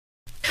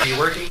Are you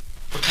working?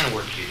 What kind of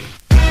work do you do?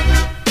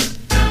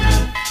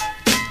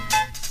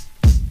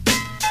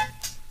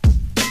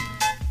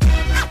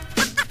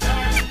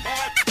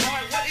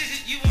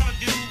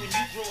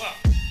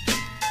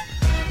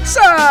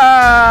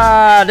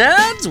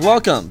 Dads,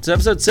 welcome to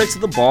episode 6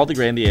 of the Ball the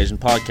Grand the Asian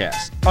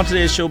podcast. On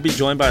today's show, we'll be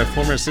joined by our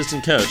former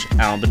assistant coach,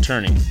 Alan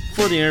Betourne.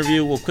 For the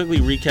interview, we'll quickly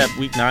recap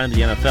Week 9 of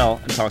the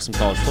NFL and talk some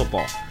college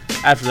football.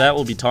 After that,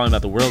 we'll be talking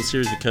about the World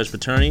Series with Coach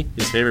Betourne,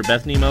 his favorite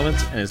Bethany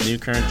moments, and his new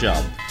current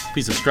job.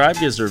 Please subscribe,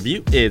 give us a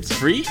review, it's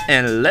free,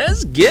 and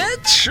let's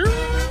get tropical!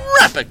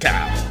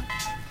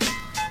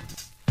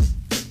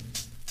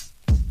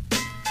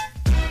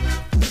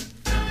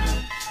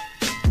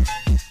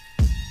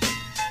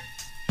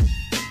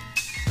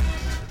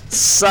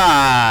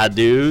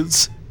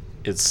 Dudes,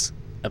 it's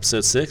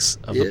episode 6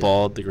 of the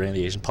Ball the Grand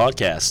the Asian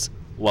podcast.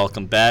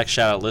 Welcome back,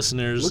 shout out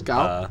listeners. Look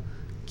out.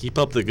 Keep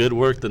up the good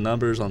work. The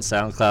numbers on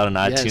SoundCloud and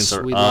iTunes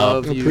are we up.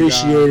 Love you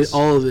appreciate guys. it,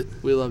 all of it.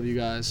 We love you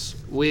guys.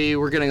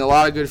 We're getting a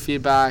lot of good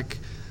feedback.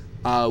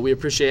 We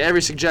appreciate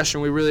every suggestion.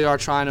 We're really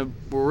trying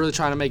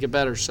to make it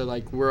better. So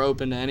we're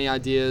open to any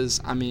ideas.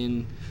 I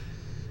mean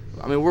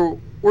we're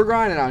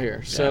grinding out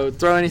here. So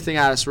throw anything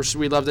at us.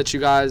 We love that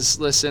you guys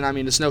listen. I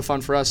mean, it's no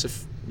fun for us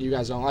if you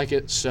guys don't like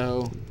it.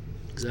 So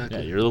exactly.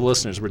 Yeah, you're the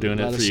listeners. We're doing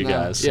it for you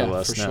guys. So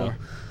let us know.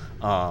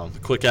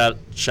 Quick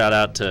shout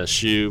out to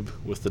Schub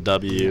with the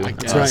W.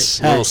 That's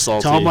right. A little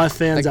salty. To all my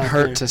fans out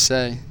there. To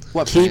say.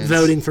 Keep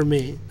voting for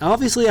me.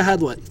 Obviously, I had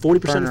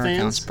 40% of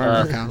fans.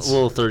 Burner accounts. A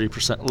little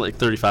 30%, like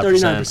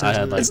 35%. I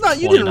had it's not.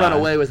 You 29. didn't run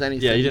away with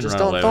anything. Yeah, you didn't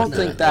run away. Don't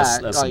think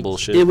that. That's some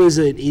bullshit. It was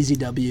an easy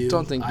W.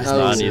 Don't think it's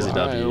not an easy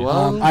W.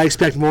 I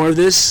expect more of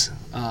this.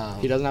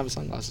 He doesn't have his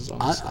sunglasses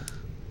on.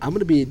 I'm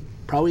going to be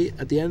probably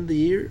at the end of the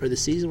year or the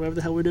season, whatever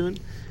the hell we're doing.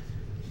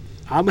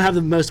 I'm going to have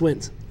the most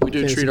wins. We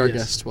do treat our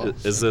guests well.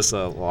 Is this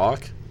a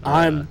lock?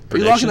 Are you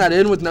locking that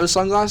in with no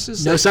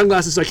sunglasses? No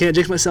sunglasses, so I can't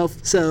jinx myself.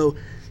 So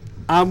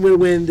I'm going to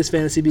win this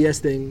fantasy BS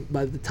thing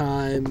by the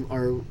time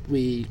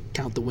we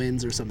count the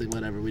wins or something,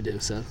 whatever we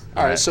do. So.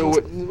 All right, so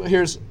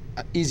here's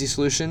an easy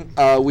solution.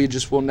 We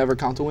just will never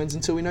count the wins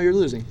until we know you're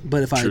losing.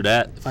 But if I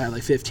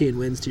have 15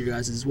 wins to your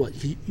guys'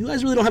 you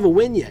guys really don't have a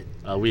win yet.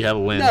 We have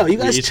a win. No, you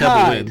guys each tied.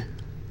 have a win.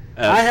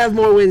 I have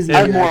more wins than you.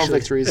 I have moral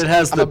victories.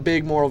 I'm a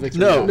big moral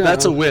victory. No,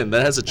 that's a win.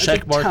 That has a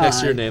check mark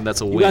next to your name.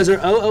 That's a win. You guys are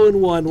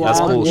 0-1. That's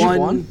bullshit.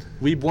 Won?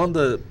 We won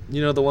the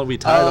one we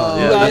tied on.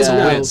 Yeah, that's a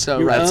win. So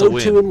you're that's a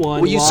win. 2-1.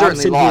 Well, you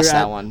certainly lost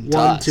that one.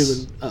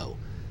 1-2-0.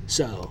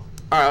 So.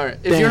 All right.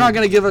 If you're not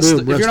going to give us,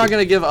 if you're not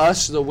going to give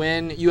us the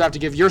win, you have to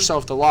give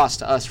yourself the loss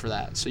to us for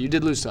that. So you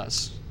did lose to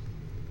us.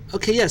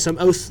 Okay, yes, I'm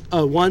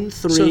 1-3.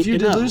 So if you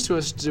did lose to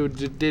us,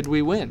 did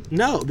we win?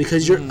 No,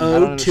 because you're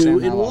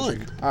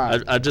 0-2-1. All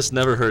right. I've just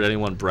never heard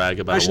anyone brag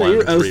about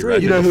actually, a 1-3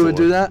 record. You know who would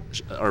do that?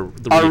 Our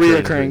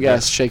reoccurring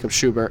guest, Jacob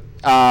Schubert.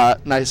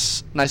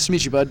 Nice to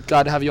meet you, bud.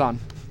 Glad to have you on.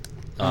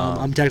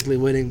 I'm technically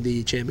winning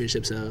the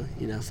championship, so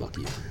fuck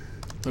you.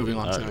 Moving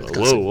on.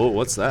 Whoa,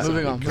 what's that?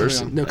 Moving on.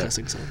 No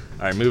cussing, son.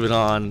 All right, moving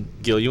on.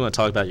 Gil, you want to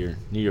talk about your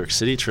New York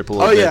City trip a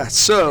little bit? Oh yeah,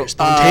 so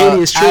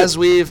spontaneous trip.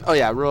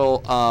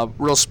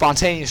 Real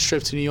spontaneous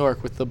trip to New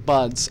York with the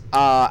buds. We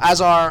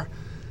have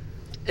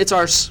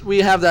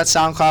that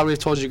SoundCloud. We've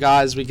told you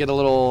guys we get a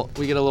little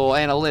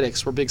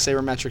analytics. We're big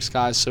sabermetrics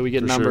guys, so we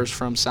get numbers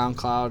from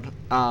SoundCloud.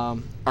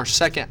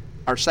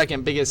 Our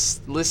second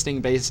biggest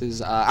listening base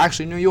is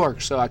actually New York.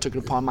 So I took it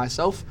upon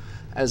myself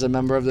as a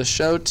member of the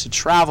show to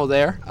travel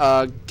there,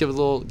 give a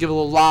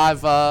little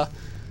live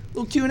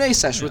little Q&A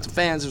session with the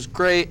fans. It was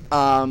great.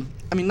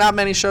 Not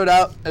many showed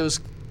out. It was,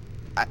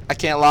 I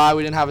can't lie,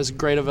 we didn't have as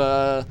great of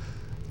a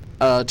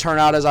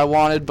turnout as I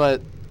wanted,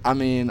 but I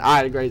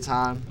had a great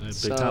time.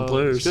 Big time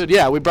players. It's good.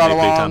 Yeah, we brought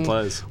along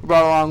plays. We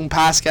brought along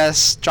past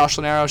guests, Josh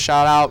Lanero,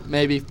 shout out,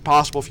 maybe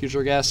possible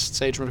future guest,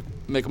 Sage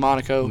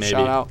McMonaco,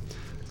 shout out,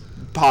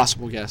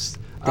 possible guest.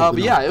 But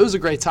yeah, it was a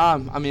great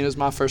time. It was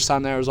my first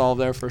time there. It was all of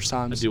their first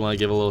times. I do want to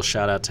give a little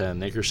shout out to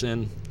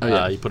Nickerson. Oh,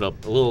 yeah. He put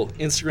up a little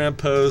Instagram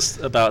post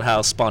about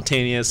how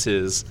spontaneous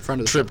his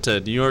trip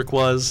to New York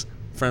was.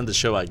 Friend of the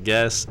show, I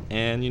guess.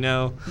 And,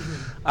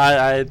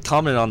 I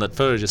commented on that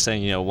photo just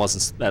saying, it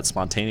wasn't that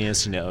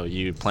spontaneous.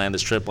 You planned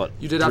this trip, 3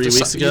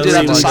 weeks ago? You did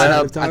have to sign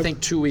up. I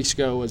think 2 weeks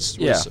ago was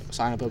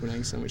sign-up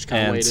openings, and we just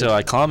kind of waited. And so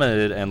I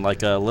commented, and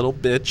like a little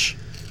bitch,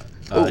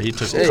 he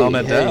took the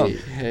comment down.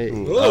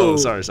 Oh,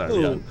 sorry.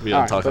 Yeah, we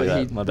don't talk like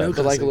that. My bad.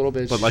 But like a little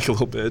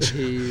bitch.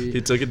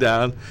 He took it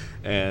down,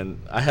 and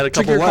I had a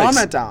couple likes.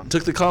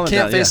 Took the comment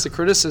down. Can't face the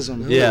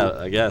criticism. Yeah,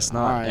 I guess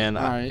not. All right, and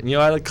I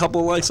had a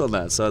couple likes on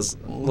that, so I was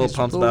a little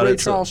pumped about it.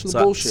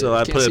 So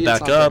I put it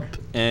back up,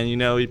 and he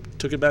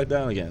took it back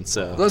down again.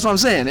 So that's what I'm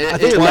saying. I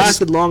think it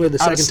lasted longer the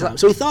second time,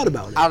 so he thought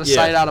about it. Out of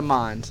sight, out of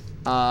mind.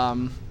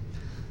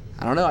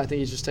 I don't know. I think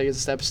he's just taking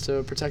steps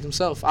to protect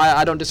himself.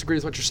 I don't disagree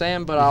with what you're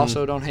saying, but I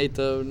also don't hate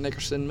the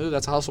Nickerson move.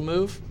 That's a hustle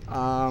move.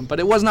 But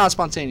it was not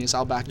spontaneous.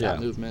 I'll back that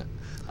movement.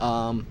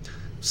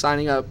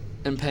 Signing up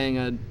and paying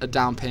a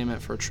down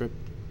payment for a trip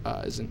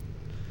isn't.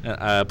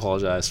 I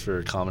apologize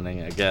for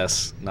commenting, I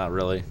guess. Not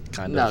really.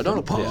 Kind of. No, don't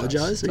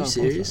apologize. Are you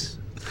serious?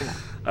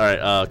 All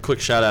right, quick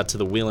shout-out to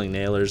the Wheeling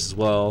Nailers as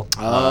well.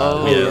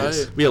 Oh, we had right.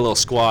 a little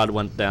squad,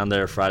 went down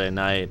there Friday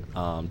night.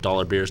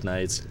 Dollar Beers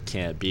nights,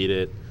 can't beat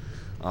it.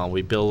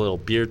 We built a little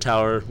beer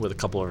tower with a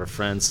couple of our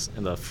friends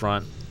in the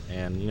front,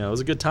 and, it was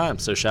a good time.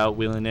 So shout out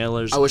Wheeling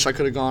Nailers. I wish I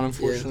could have gone,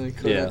 unfortunately.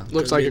 Yeah.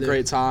 Looks like a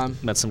great time.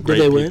 Met some Did great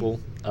they win? people.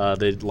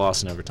 They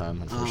lost in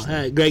overtime, unfortunately.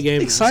 Hey, great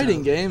game.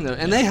 Exciting game, though.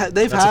 And they've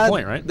That's had the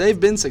point, right? they've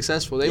been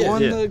successful. They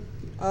won Yeah.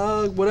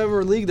 the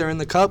whatever league they're in,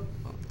 the Cup,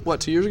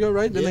 2 years ago,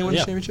 right? Didn't they win the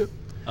championship?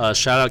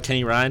 Shout out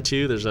Kenny Ryan,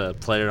 too. There's a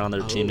player on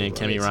their team named right.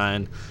 Kenny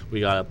Ryan. We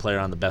got a player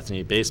on the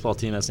Bethany baseball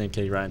team that's named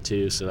Kenny Ryan,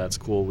 too, so that's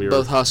cool.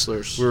 Both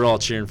hustlers. We were all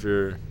cheering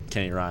for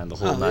Kenny Ryan the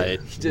whole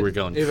night. Did We were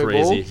going he have a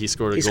crazy. goal? He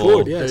scored a He goal.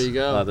 scored, yeah. There you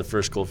go. The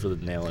first goal for the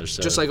Nailers.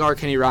 So. Just like our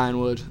Kenny Ryan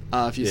would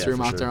if you Yeah, threw him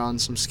for out sure. there on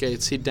some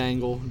skates. He'd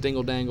dingle a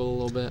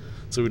little bit.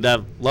 So we'd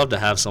love to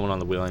have someone on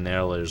the Wheeling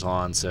Nailers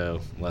on,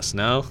 so let us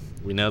know.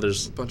 We know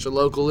there's A bunch of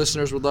local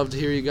listeners would love to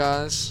hear you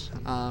guys.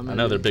 I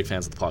know they're big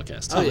fans of the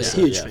podcast, too. Oh, yeah.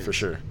 Huge yeah, fans. for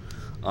sure.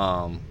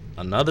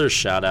 Another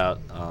shout out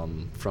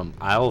from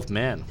Isle of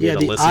Man. We Yeah, had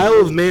a the listener.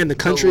 Isle of Man, the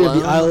country of the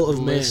lone Isle of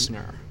Man.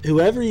 listener.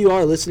 Whoever you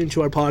are listening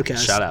to our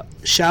podcast,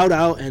 shout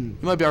out, and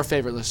You might be our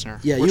favorite listener.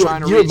 Yeah, We're you're-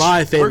 trying to you're reach.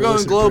 my favorite We're going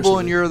listener, global,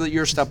 and personally.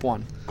 you're step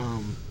one.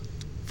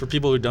 For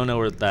people who don't know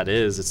where that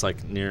is, it's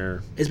like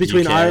near it's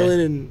between UK.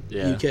 Ireland and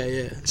Yeah. UK. Yeah,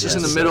 It's just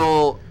in the so-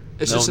 middle.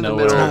 It's No- just in the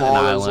nowhere middle of on all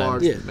an those island.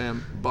 large Yeah.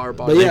 bar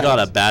But bars. They yeah. got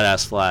a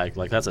badass flag.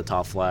 Like, that's a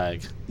top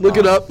flag. Look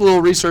it up.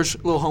 Little research,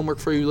 little homework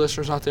for you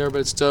listeners out there. But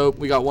it's dope.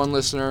 We got one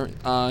listener.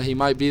 He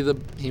might be the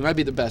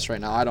best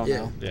right now. I don't Yeah.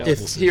 know. Yeah, But we'll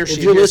If, see. he or if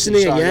she you're hears some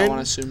listening shot, I don't again, want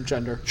to assume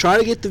gender. try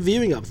to get the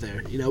viewing up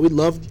there. We'd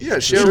love. Yeah,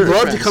 share we'd with your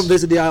love to friends. come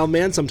visit the Isle of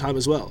Man sometime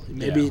as well.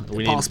 Maybe Yeah,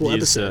 we a possible need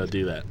views episode. to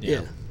do that. Yeah.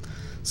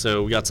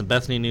 So we got some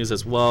Bethany news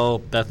as well.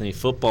 Bethany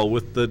football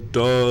with the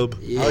dub.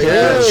 Yeah. Oh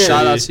yeah! Yeah.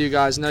 Shout out to you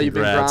guys. Know you've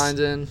been Congrats.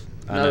 grinding.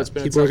 I Know know. it's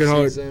been Keep a tough working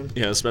hard. season.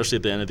 Yeah, especially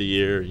at the end of the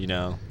year,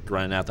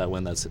 grinding out that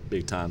win, that's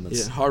big time.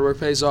 Yeah, hard work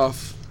pays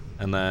off.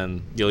 And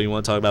then, Gil, you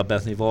want to talk about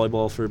Bethany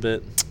volleyball for a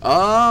bit?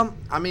 I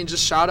mean,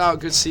 just shout out,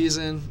 good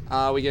season.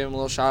 We gave them a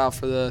little shout out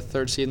for the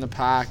third seed in the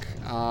pack.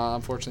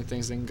 Unfortunately,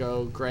 things didn't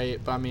go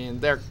great, but I mean,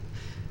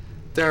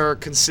 they're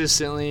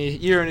consistently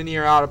year in and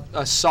year out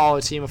a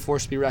solid team, a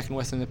force to be reckoned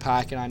with in the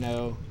pack. And I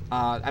know,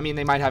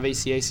 they might have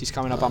ACACs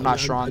coming up. I'm not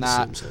sure on that,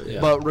 I'd assume so,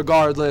 yeah. but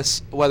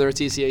regardless, whether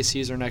it's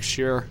ECACs or next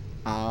year,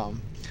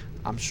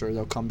 I'm sure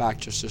they'll come back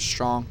just as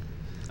strong.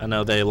 I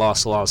know they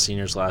lost a lot of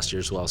seniors last year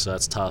as well, so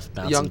that's tough.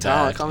 Bouncing Young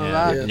talent back. coming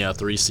and, back.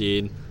 3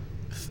 seed,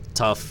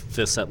 tough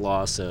fifth set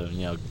loss, so,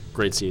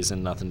 great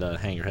season, nothing to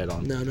hang your head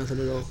on. No, nothing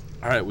at all.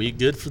 All right, we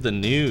good for the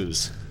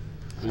news?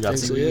 We got think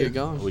some, so, We yeah. get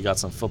going. we got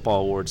some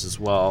football awards as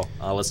well.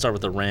 Let's start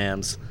with the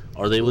Rams.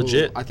 Are they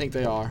legit? I think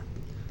they are.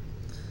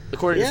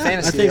 According to Yeah,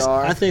 fantasy, I think they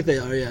are. I think they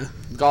are. Yeah,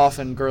 Golf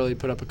and Gurley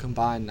put up a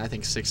combined, I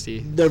think, 60.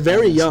 they're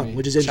very Against young, me.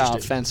 which is Shout out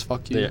interesting. Fence,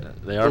 fuck you.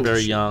 They are Oh,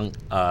 very shit. young.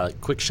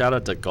 Quick shout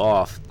out to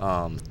Goff.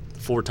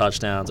 4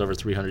 touchdowns, over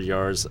 300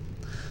 yards.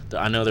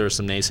 I know there were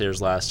some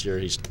naysayers last year.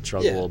 He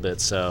struggled Yeah. a little bit,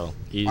 so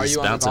he's Are you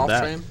on the bouncing golf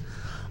back. train?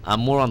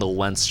 I'm more on the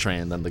Wentz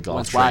train than the golf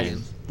Wentz train.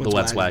 wagon. The Wentz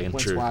Wentz wagon. wagon,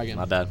 Wentz true. wagon.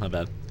 My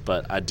bad.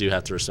 But I do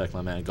have to respect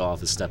my man.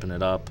 Goff is stepping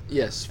it up.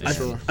 Yes, for I-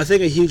 sure. I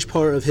think a huge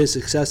part of his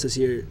success this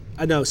year.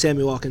 I know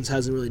Sammy Watkins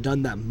hasn't really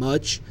done that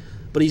much,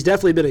 but he's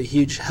definitely been a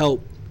huge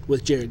help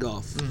with Jared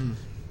Goff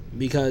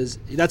because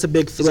that's a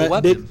big a threat.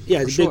 weapon,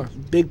 It's for a sure.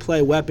 big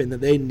play weapon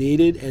that they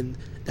needed and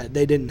that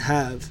they didn't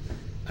have.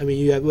 I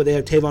mean, they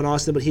have Tavon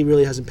Austin, but he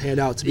really hasn't panned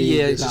out to be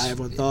Yeah, the it's guy just-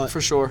 everyone thought. for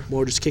sure.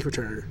 More just kick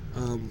returner.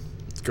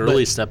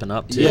 Gurley's stepping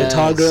up, too. Yeah,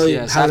 Todd Gurley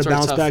yes, had a after a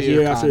bounce tough back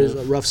year, year after kind his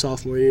of. rough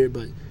sophomore year,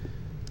 but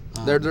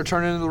They're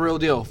turning into the real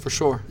deal, for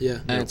sure. Yeah.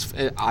 And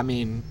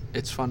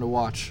it's fun to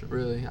watch,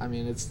 really. I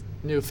mean, it's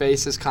new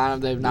faces, kind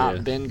of. They've not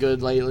Yeah. been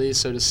good lately,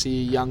 so to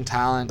see young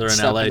talent They're in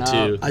stepping LA, up-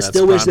 too. I That's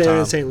still wish prime they were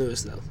in time. St.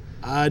 Louis though.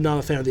 I'm not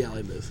a fan of the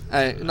LA move.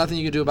 Hey, nothing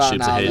you can do about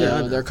Shoots it now. ahead. Yeah,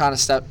 I know. They're kind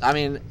of I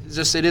mean,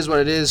 just it is what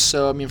it is.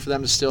 So I mean, for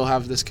them to still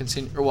have this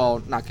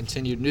not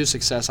continued new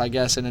success, I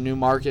guess, in a new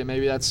market,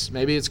 maybe it's good.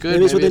 Maybe it's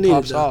Maybe what they it need,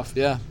 pops though. off.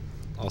 Yeah.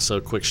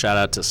 Also, quick shout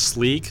out to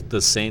Sleek. The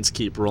Saints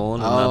keep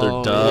rolling. Another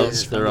Oh, dub.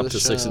 yes, They're friend up of to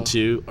the 6 show. and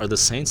 2. Are the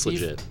Saints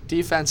legit?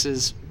 Defense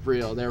is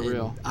real. They're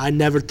real. I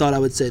never thought I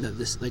would say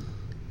that.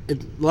 In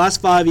the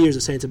last 5 years,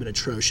 the Saints have been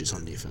atrocious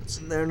on defense.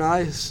 They're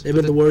nice. They've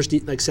been the worst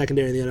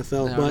secondary in the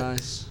NFL. They're But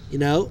nice.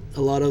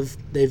 a lot of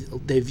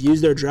they've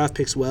used their draft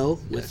picks well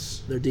with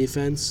Yes. their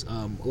defense.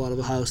 A lot of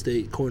Ohio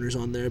State corners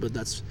on there, but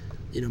that's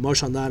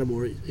Marshawn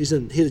Lattimore. He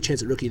had a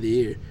chance at Rookie of the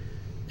Year,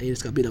 and he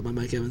just got beat up by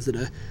Mike Evans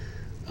today.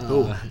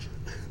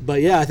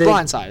 But yeah, I think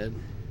Blindsided,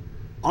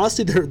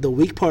 honestly the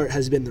weak part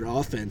has been their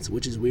offense,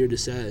 which is weird to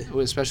say.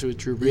 especially with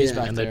Drew Brees Yeah.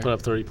 back And there. they put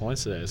up 30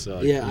 points today.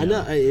 So Yeah, I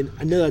know.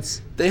 I know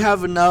that's They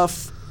have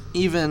enough,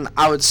 even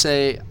I would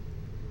say,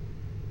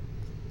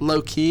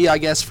 low key, I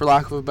guess, for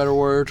lack of a better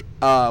word,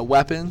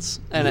 weapons,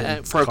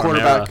 and for a Carnera.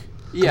 quarterback.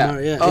 Yeah.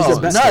 Kamara, yeah. Oh, He's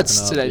the best nuts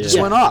stepping up, today. yeah. Just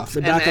Yeah, went off.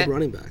 the backup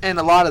running back. And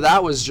a lot of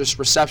that was just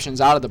receptions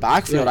out of the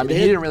backfield. Right, I mean, they he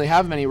had- didn't really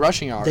have many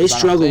rushing yards. they I don't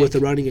struggle with the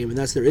think. running game, and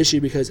that's their issue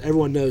because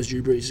everyone knows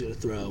Drew Brees is going to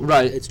throw.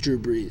 Right. It's Drew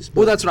Brees.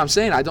 Well, But that's what I'm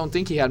saying. I don't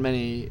think he had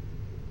many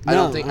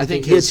I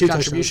think he had his 2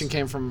 contribution touchdowns.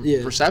 came from Yeah.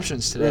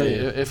 receptions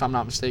today, Right. if I'm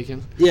not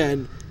mistaken. Yeah,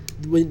 and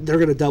when they're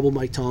going to double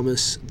Mike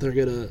Thomas, they're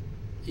going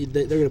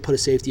to put a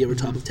safety over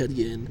top of Ted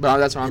Ginn. But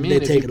that's what I and mean. They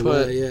If take you it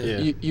put,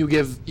 away,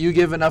 you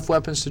give enough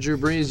weapons to Drew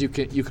Brees,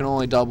 you can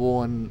only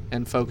double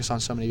and focus on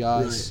so many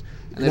guys,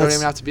 Right. and they don't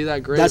even have to be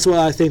that great. That's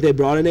why I think they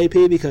brought in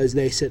AP, because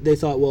they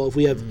thought, well, if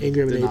we have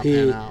Ingram Did and not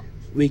pan AP, out.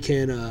 we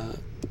can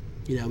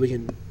we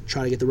can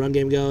try to get the run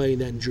game going,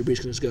 and then Drew Brees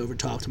can just go over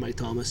top to Mike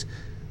Thomas.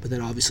 But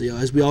then obviously,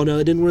 as we all know,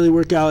 it didn't really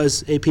work out,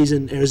 as AP's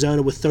in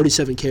Arizona with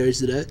 37 carries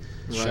today.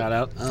 Shout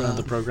out from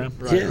the program.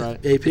 Right, Yeah, right.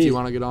 AP. If you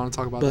want to get on and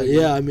talk about But that.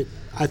 yeah, I mean,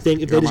 I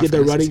think if You're they on just my get their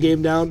fantasy running team.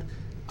 game down,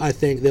 I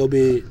think they'll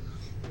be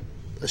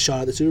a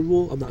shot at the Super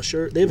Bowl. I'm not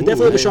sure. They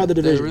definitely have a shot at the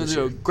division. They really this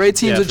do. year. Great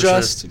teams Yeah, for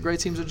adjust. Great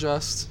teams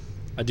adjust.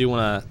 I do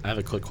want to have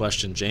a quick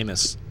question.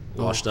 Jameis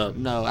washed up.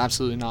 No,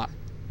 absolutely not.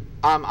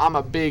 I'm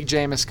a big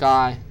Jameis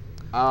guy.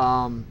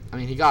 I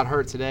mean, he got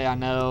hurt today, I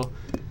know.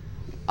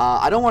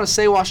 I don't want to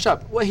say washed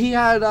up. Well, he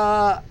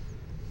had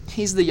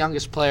he's the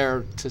youngest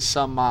player to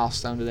some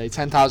milestone today.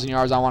 10,000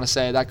 yards, I want to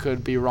say. That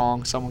could be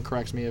wrong. Someone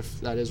corrects me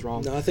if that is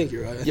wrong. No, I think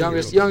you're right.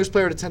 Youngest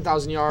player to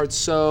 10,000 yards.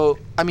 So,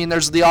 I mean,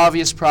 there's the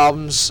obvious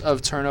problems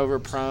of turnover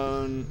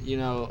prone,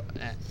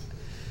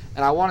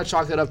 and I want to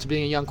chalk that up to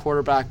being a young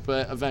quarterback,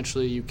 but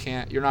eventually you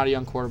can't. You're not a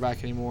young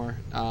quarterback anymore.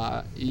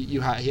 He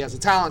has the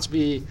talent to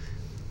be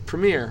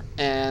premier,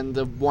 and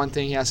the one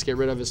thing he has to get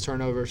rid of is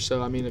turnover.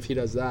 So, I mean, if he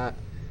does that,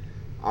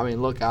 I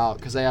mean, look out,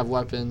 because they have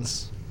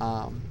weapons.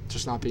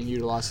 Just not being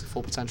utilized to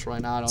full potential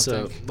right now, I don't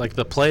think. Like,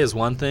 the play is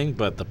one thing,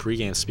 but the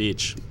pregame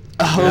speech.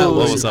 Oh,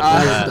 what was up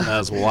with that? That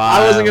was wild.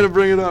 I wasn't going to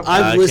bring it up.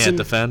 I can't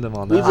defend him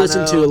on that. We've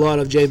listened to a lot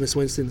of Jameis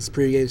Winston's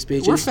pregame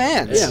speeches. We're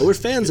fans. Yeah, we're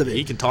fans of it.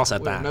 He can toss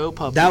that We're back. no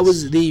puppies. That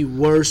was the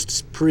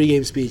worst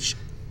pregame speech.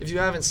 If you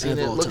haven't seen Of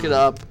it, all look it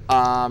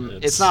time.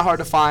 up. It's not hard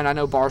to find. I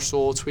know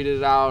Barstool tweeted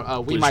it out.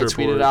 We Bleacher might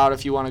tweet it Report. out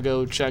if you want to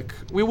go check.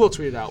 We will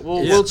tweet it out.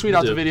 We'll Yeah, tweet we'll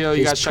out do. the video. You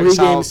His guys check us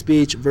pregame out.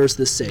 speech versus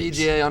the Saints.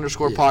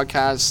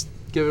 BGA_podcast.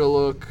 Give it a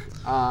look.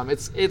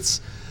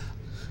 It's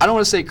I don't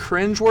want to say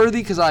cringe-worthy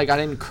because I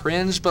didn't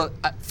cringe, but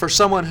for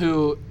someone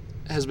who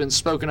has been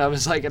spoken of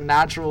as like a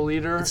natural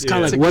leader, It's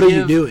kind of to like, what are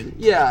you doing?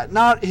 Yeah,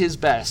 not his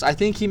best. I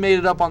think he made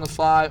it up on the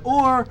fly,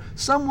 or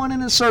someone in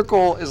his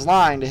circle is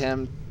lying to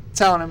him,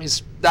 telling him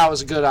that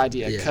was a good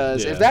idea. Yeah.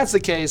 Because Yeah. if that's the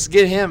case,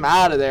 get him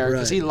out of there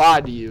because Right. he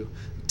lied to you.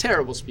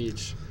 Terrible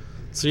speech.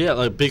 So, yeah,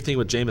 like, big thing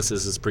with Jameis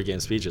is his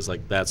pregame speeches.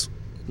 Like, that's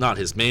not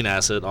his main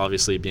asset.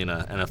 Obviously, being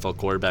an NFL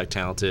quarterback,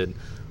 talented,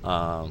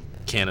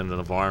 cannon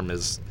of arm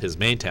is his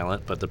main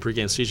talent. But the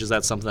pregame speeches,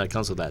 that's something that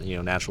comes with that,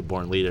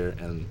 natural-born leader.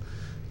 And,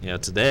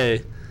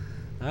 today,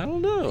 I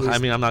don't know. I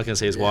mean, I'm not going to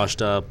say he's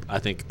washed up. I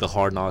think the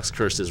Hard Knocks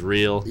curse is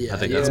real. Yeah, I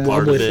think yeah. that's I'm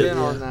part of with it. it.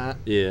 On that.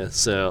 Yeah,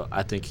 so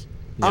I think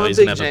I'm a he's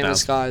big never Jameis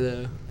bounced. guy,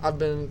 though.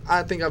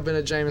 I think I've been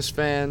a Jameis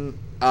fan.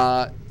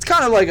 It's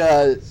kind of like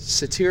a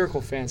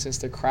satirical fan since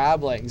the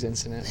crab legs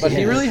incident, but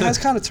he Yeah. really has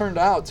kind of turned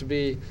out to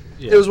be.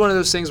 Yeah. It was one of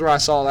those things where I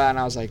saw that and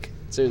I was like,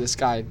 dude, this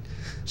guy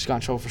just got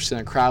in trouble for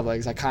stealing crab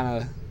legs. I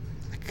kind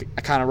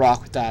of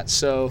rock with that.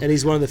 So And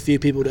he's one of the few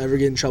people to ever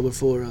get in trouble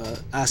for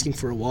asking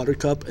for a water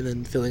cup and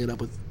then filling it up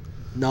with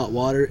not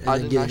water and I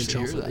then didn't getting in actually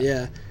trouble hear for that. it.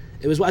 Yeah.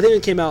 It was. I think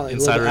it came out like, a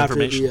little Insider bit after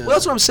information. the. well,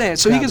 that's what I'm saying.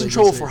 So he crab gets in legs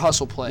trouble incident. for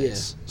hustle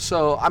plays. Yeah.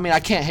 So I mean, I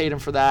can't hate him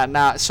for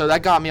that. So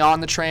that got me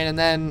on the train, and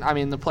then I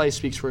mean, the play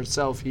speaks for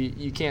itself.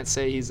 You can't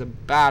say he's a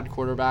bad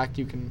quarterback.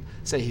 You can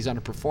say he's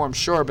underperformed,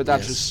 sure, but that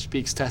Yes. just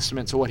speaks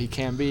testament to what he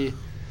can be.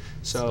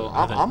 So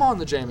I think- I'm on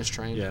the Jameis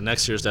train. Yeah,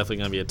 next year's definitely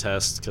going to be a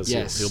test because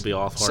Yes. he'll be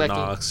off Hard Second.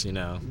 Knocks,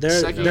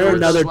 They're Second they're year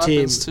another with team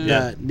weapons, too.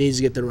 that needs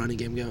to get their running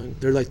game going.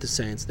 They're like the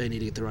Saints. They need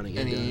to get the running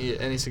game going.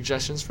 Any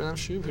suggestions for them,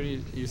 Shub? Who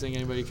do you think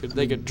anybody could?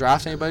 They could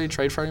draft anybody,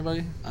 trade for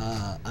anybody?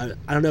 I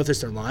don't know if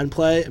it's their line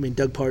play. I mean,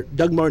 Doug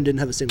Martin didn't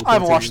have a single. I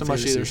haven't point watched for them much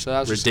fantasy. either, so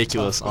that's just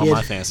Ridiculous tough. on He my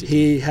had- fantasy.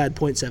 He had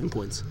 0.7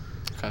 points.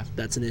 Okay.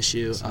 That's an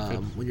issue. not good.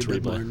 When you're True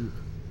Doug play. Martin,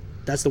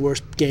 that's the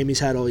worst game he's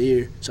had all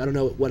year. So I don't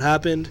know what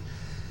happened.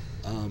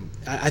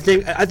 I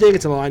think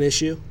it's a line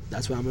issue.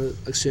 That's what I'm gonna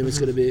assume it's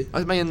gonna be.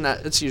 I mean, I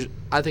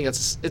think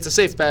it's a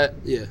safe bet.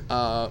 Yeah.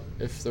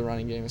 If the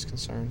running game is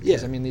concerned. 'Cause, Yeah.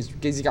 I mean, these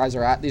guys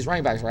these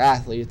running backs are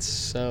athletes,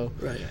 so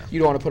Right. you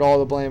don't want to put all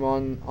the blame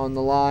on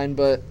the line,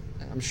 but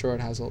I'm sure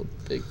it has a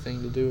big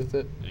thing to do with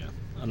it. Yeah.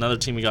 Another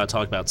team we got to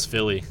talk about is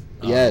Philly.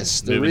 Yes,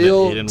 the moving to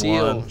real 8-1.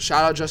 deal.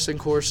 Shout out Justin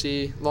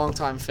Coursey,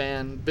 longtime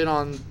fan. Been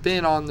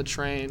on the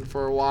train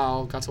for a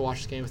while. Got to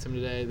watch the game with him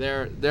today.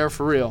 They're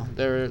for real.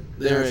 They're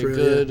They're a for real,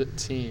 good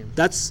team.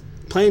 That's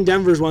playing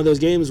Denver is one of those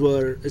games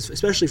where,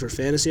 especially for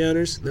fantasy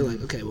owners, they're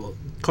like, okay, well,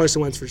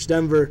 Carson Wentz versus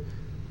Denver.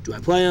 Do I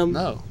play him?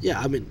 No. Yeah,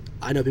 I mean,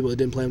 I know people that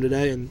didn't play him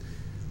today, and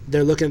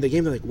they're looking at the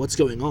game. They're like, what's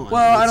going on?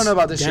 Well, I It's don't know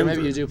about this year. Maybe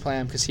Denver. you do play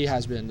him because he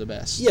has been the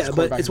best. Yeah, but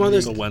quarterback it's in one the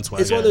of those. league. The Wentz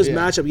It's one of wagon.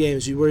 those matchup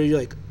games where you're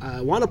like,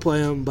 I want to play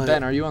him, but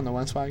Ben, are you on the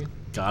Wentz wagon?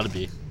 Gotta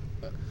be.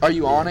 Are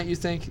you on it? You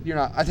think you're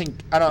not? I don't.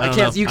 I don't know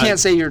can't. if You I- can't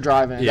say you're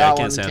driving. Yeah, that I can't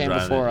one say I'm came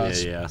driving before it.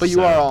 us. Yeah. But you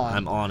So are on.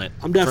 I'm on it.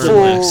 I'm definitely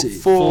in the back seat.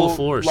 full Full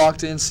force.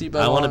 locked in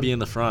seatbelt. I want to on. be in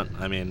the front.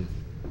 I mean,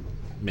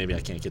 maybe I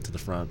can't get to the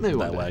front Maybe of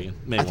one that day. wagon.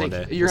 Maybe I think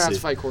one day. you're We'll going to see. have to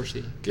fight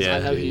Corsi because I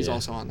know he's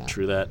also on that.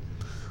 True that.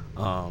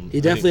 He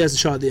definitely has a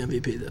shot at the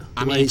MVP, though.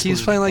 I mean, he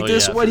keeps playing like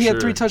this. Yeah, What? for He had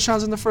sure. 3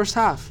 touchdowns in the first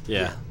half.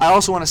 Yeah. I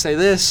also want to say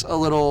this a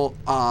little,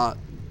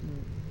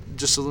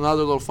 just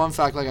another little fun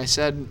fact. Like I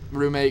said,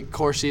 roommate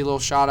Corsi, little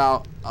shout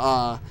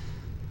out.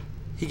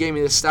 He gave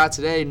me this stat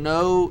today.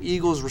 No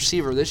Eagles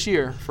receiver this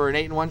year for an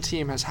 8-1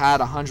 team has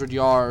had a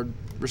 100-yard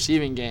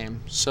receiving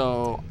game.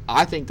 So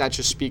I think that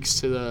just speaks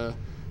to the.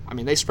 I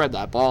mean, they spread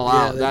that ball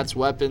out. That's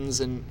weapons,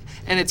 and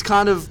it's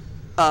kind of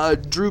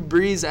Drew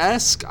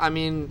Brees-esque. I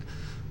mean,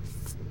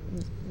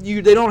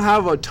 they don't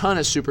have a ton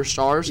of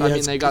superstars. Yeah, I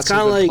mean, they got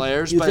some good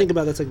players. You but think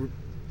about that's like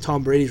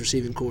Tom Brady's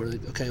receiving core.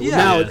 Like, okay, well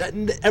Yeah.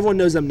 now everyone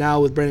knows them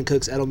now with Brandon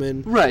Cooks,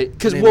 Edelman. right?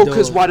 Because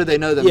Amendola. why do they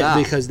know them Yeah,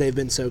 now? because they've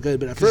been so good.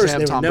 But at 'Cause first they they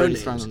have were Tom no Brady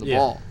names. throwing them the Yeah.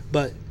 ball.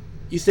 But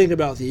you think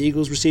about the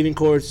Eagles receiving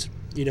corps,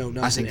 nothing.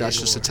 I think that's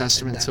just a anymore.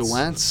 testament And to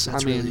Wentz.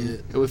 that's I mean, really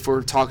it. if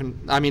we're talking,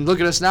 look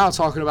at us now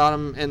talking about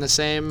him in the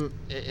same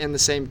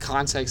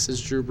context as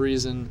Drew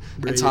Brees and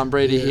Tom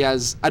Brady. yeah. He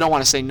has, I don't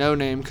want to say no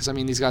name because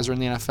these guys are in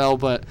the NFL,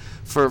 but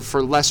for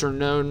lesser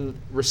known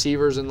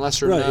receivers and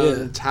lesser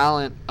known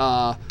talent,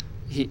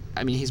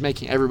 he's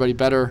making everybody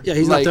better. Yeah,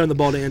 he's not throwing the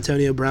ball to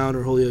Antonio Brown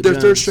or Julio Their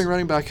Jones. third string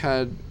running back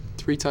had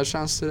 3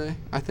 touchdowns today,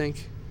 I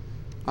think.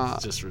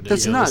 It's just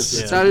ridiculous. That's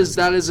nuts. Yeah.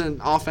 That is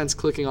an offense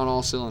clicking on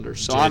all cylinders.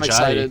 So I'm Jai,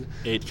 excited.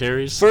 8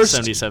 carries, First-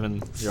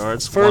 77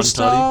 yards, First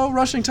 1 tutty.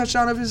 rushing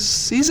touchdown of his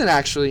season,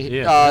 actually.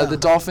 Yeah. The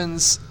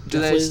Dolphins, do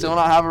they Definitely. still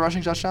not have a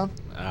rushing touchdown?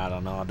 I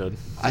don't know, dude.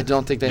 I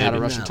don't think they had a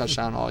Maybe. rushing No.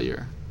 touchdown all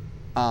year.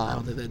 I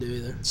don't think they do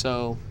either.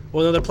 So,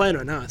 Well, no, they're playing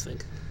right now, I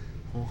think.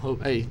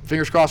 hey,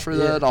 fingers crossed for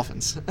the Yeah.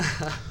 Dolphins.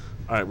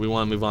 All right, we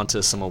want to move on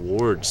to some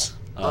awards.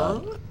 I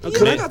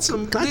May- got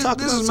some. Can I talk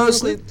this about is some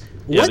mostly. real quick?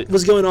 What Yeah,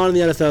 was going on in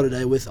the NFL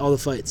today with all the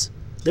fights?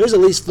 There was at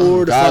least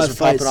 4 to guys 5 were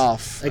fights. popping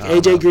off. Like I don't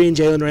A.J. know. Green,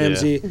 Jalen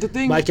Ramsey, The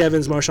thing- Mike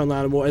Evans, Marshawn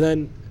Lattimore, and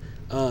then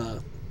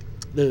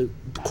the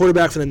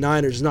quarterback for the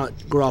Niners is not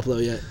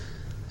Garoppolo yet.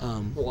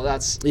 Well,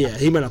 that's Yeah,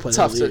 he might not play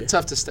tough the whole to year.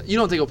 tough to. You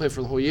don't think he'll play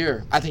for the whole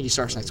year? I think he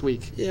starts next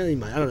week. Yeah, he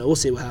might. I don't know. We'll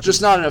see what happens.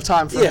 Just not enough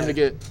time for Yeah. him to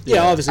get.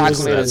 Yeah, obviously.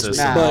 acclimated That's to just-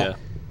 now. But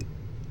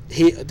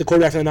the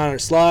quarterback for the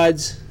Niners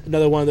slides.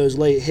 Another one of those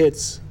late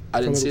hits. I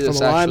didn't see from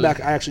this, a actually.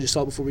 linebacker. I actually just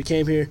saw it before we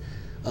came here.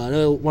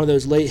 Another one of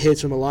those late hits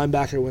from a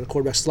linebacker when the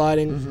quarterback's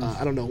sliding. Mm-hmm.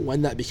 I don't know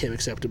when that became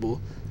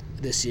acceptable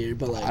this year,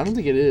 but like I don't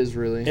think it is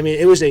really. I mean,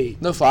 it was a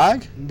No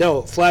flag?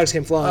 no flags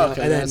came flying,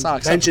 Okay, and then then it's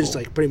not benches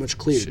acceptable. like pretty much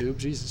cleared. Shoot,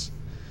 Jesus.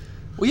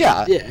 Well,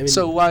 yeah. Yeah, I mean-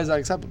 so why is that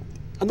acceptable?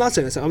 I'm not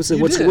saying that. I'm saying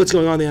You did. what's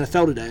going on in the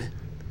NFL today.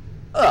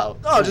 Oh,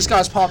 just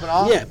guys popping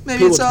off. Yeah, maybe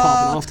people it's was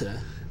popping off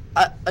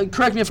today.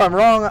 Correct me if I'm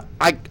wrong.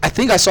 I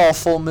think I saw a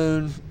full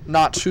moon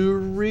not too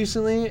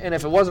recently, and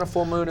if it wasn't a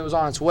full moon, it was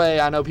on its way.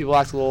 I know people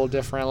act a little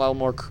different, a little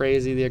more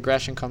crazy. The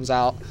aggression comes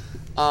out.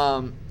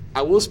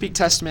 I will speak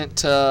testament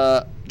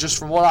to just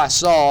from what I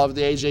saw of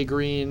the AJ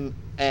Green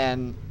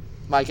and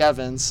Mike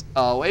Evans.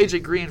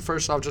 AJ Green,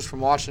 first off, just from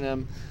watching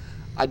him,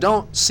 I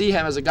don't see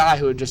him as a guy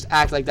who would just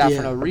act like that for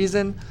Yeah. no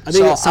reason. I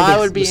think that's So I something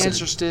would be was said.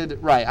 interested.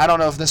 Right. I don't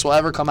know if this will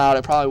ever come out.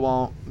 It probably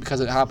won't because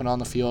it happened on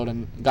the field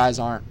and guys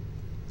aren't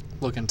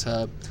looking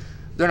to.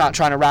 They're not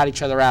trying to rat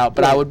each other out.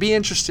 But I Right. would be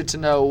interested to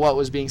know what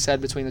was being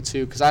said between the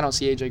two because I don't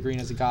see AJ Green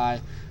as a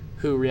guy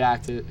who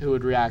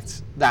would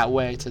react that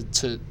way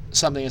to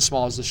something as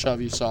small as the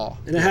shove you saw.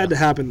 And it had to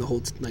happen the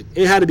whole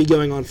it had to be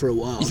going on for a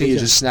while. You think he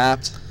because- just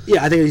snapped?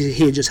 Yeah, I think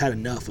he had just had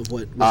enough of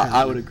what was I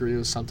happening. would agree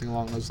with something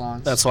along those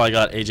lines. That's why I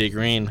got AJ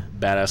Green,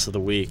 badass of the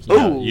week. You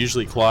know, Ooh.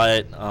 usually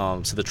quiet,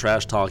 so the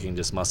trash talking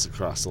just must have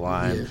crossed the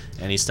line,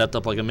 Yeah. and he stepped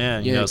up like a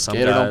man. You Yeah, know, some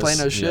Gator guys don't play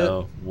no you shit.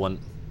 know,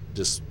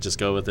 just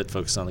go with it,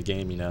 focus on the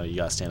game. You know, you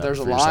gotta stand There's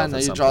up a for yourself line at that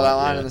you some draw that point,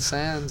 line yeah. in the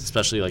sand.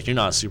 Especially like you're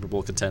not a Super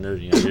Bowl contender.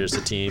 You know, you're just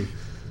a team.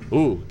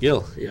 Ooh,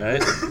 Gil, Yeah.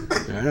 right?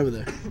 Right over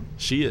there.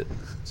 Shit,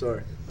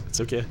 Sorry. it's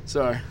okay.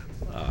 Sorry.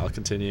 I'll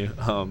continue.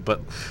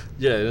 But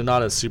yeah, they're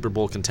not a Super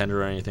Bowl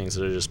contender or anything,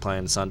 so they're just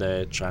playing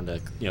Sunday, trying to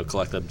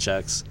collect them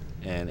checks.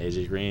 And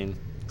AJ Green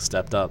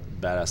stepped up,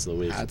 badass of the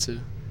week. Had to.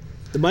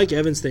 The Mike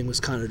Evans thing was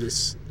kind of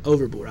just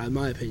overboard, in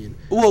my opinion.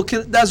 Well,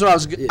 that's what I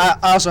was. Yeah.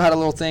 I also had a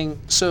little thing.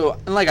 So,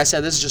 and like I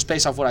said, this is just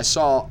based off what I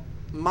saw.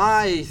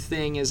 My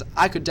thing is,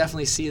 I could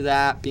definitely see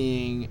that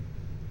being.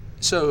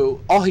 So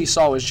all he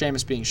saw was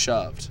Jameis being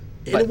shoved.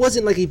 And But- it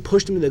wasn't like he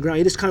pushed him to the ground.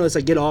 He just kind of was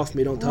like, get off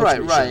me, don't touch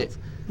Right, me. right. shove.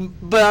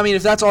 But I mean,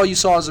 if that's all you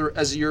saw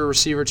as your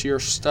receiver to your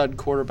stud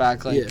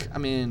quarterback, like, Yeah. I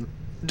mean,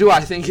 do I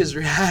think his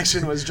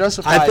reaction was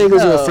justified? I think it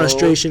was a No. little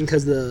frustration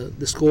because the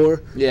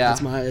score. Yeah,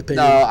 That's my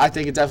opinion. No, I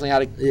think it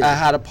definitely Yeah.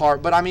 had a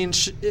part. But I mean,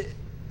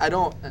 I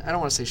don't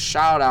want to say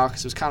shout out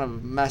because it was kind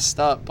of messed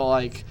up. But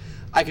like,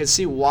 I could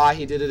see why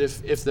he did it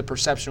if the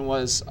perception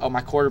was, oh,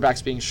 my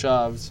quarterback's being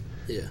shoved.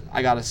 Yeah.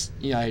 I gotta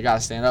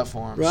stand up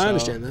for him. Right, I So,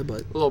 understand that,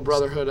 but a little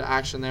brotherhood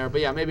action there.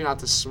 But yeah, maybe not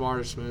the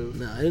smartest move.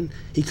 no, and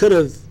he could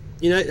have.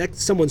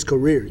 That's someone's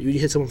career. You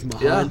hit someone from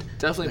behind. Yeah,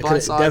 definitely That could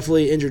have blindside.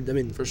 definitely injured. I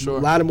mean, For sure.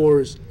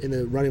 Lattimore's in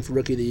the running for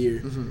Rookie of the Year.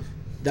 Don't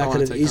That wanna could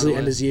have take easily that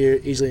ended away. his year.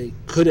 Easily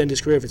could end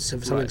his career if it's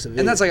something Right. severe.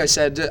 And that's like I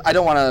said. I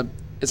don't want to.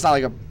 It's not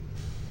like a.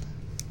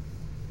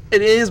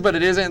 It is, but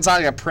it isn't. It's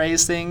not like a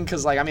praise thing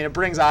because, like, I mean, it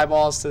brings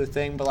eyeballs to the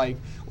thing, but, like,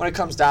 when it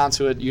comes down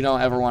to it, you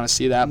don't ever want to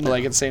see that. But,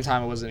 like, at the same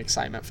time, it was an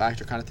excitement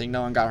factor kind of thing.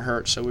 No one got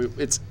hurt, so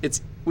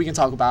we can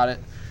talk about it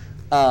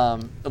a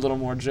little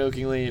more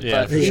jokingly.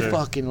 Yeah, but for he sure.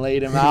 fucking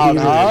laid him out.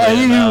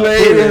 He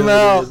laid him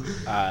out.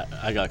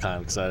 I got kind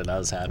of excited. I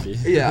was happy.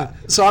 Yeah.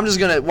 So I'm just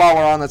going to, while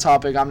we're on the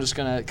topic, I'm just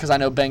going to, because I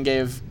know Ben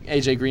gave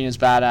A.J. Green his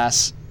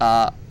Badass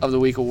of the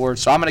Week award,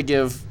 so I'm going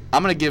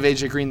to give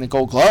A.J. Green the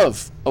Gold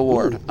Glove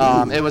award.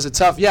 Ooh. It was a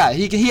tough, he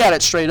had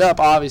it straight up,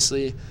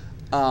 obviously.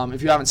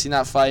 If you haven't seen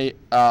that fight,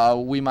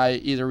 we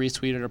might either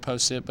retweet it or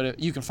post it, but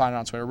you can find it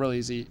on Twitter real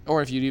easy.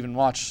 Or if you'd even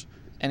watch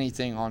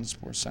anything on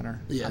SportsCenter.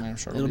 Yeah, I mean, I'm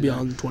sure it'll be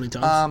on 20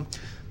 times.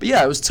 But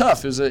yeah, it was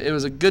tough. It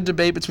was a good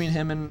debate between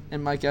him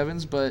and Mike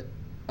Evans, but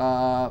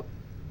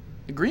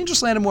Green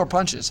just landed more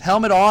punches.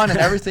 Helmet on and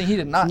everythting, he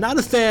did not. Not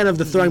a fan of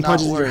the throwing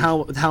punches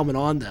with helmet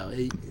on, though.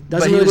 He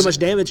doesn't really do much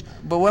damage.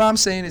 But what I'm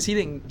saying is he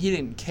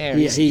didn't care.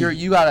 Yeah,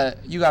 you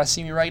gotta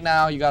see me right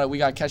now. We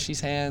gotta catch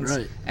these hands.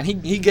 Right. And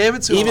he gave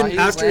it to him. Even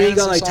after he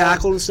got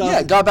tackled and stuff.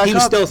 Yeah, got back up. He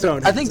was still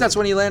throwing. I think that's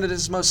when he landed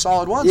his most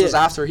solid ones. Was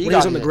after he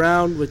got on the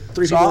ground with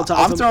 3 people on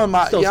top of him.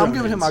 I'm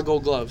giving him my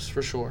Gold Gloves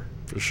for sure.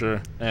 For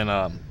sure.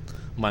 And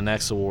my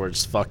next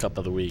award's fuck up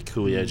of the week,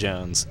 Julio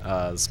Jones.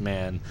 This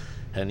man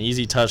had an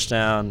easy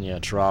touchdown,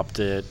 dropped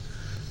it.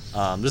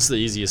 This is the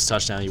easiest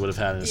touchdown he would have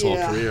had in his whole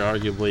career,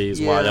 arguably. He's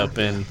wide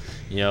open.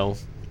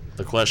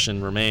 The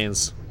question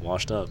remains,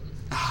 washed up.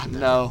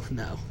 No,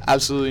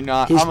 absolutely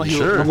not. He's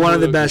one of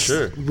the best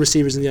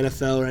receivers in the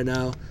NFL right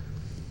now.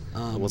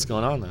 What's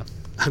going on, though?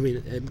 I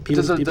mean,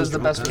 does the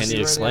best Can you receiver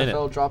in explain the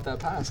NFL drop that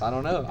pass? I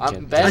don't know.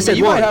 I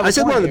said one. I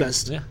said one of the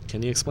best. Yeah.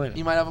 Can you explain it?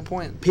 You might have a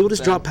point. People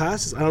just drop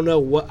passes. I don't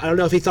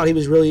know if he thought he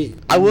was really.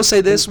 I will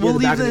say this. We'll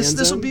leave this.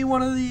 This will be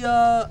one of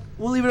the.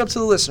 We'll leave it up to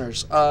the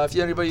listeners. If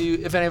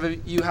any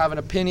of you have an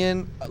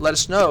opinion, let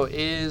us know.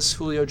 Is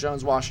Julio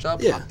Jones washed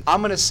up? Yeah.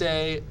 I'm gonna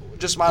say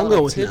just my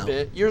little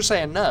tidbit. No. You're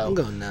saying no. I'm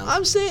going no.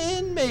 I'm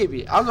saying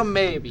maybe. I'll go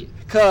maybe.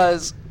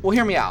 Cause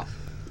hear me out.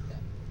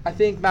 I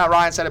think Matt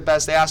Ryan said it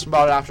best. They asked him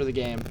about it after the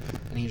game,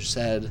 and he just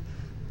said,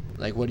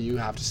 like, what do you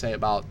have to say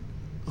about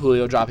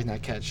Julio dropping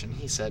that catch? And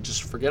he said,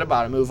 just forget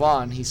about it, move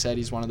on. He said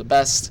he's one of the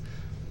best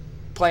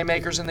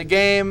playmakers in the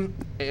game.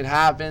 It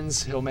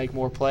happens. He'll make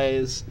more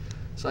plays.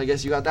 So I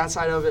guess you got that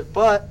side of it.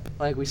 But,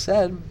 like we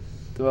said,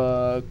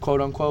 the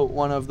quote-unquote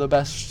one of the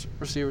best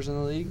receivers in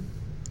the league.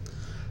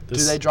 Do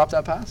they drop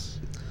that pass?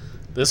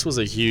 This was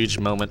a huge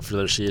moment for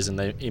their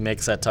season. He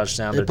makes that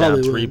touchdown. They're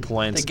down 3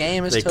 points. The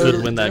game is They totally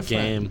could win that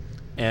different. game.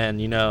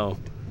 And,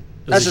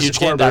 that's just a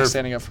quarterback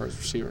standing up for his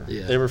receiver.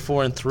 Yeah. They were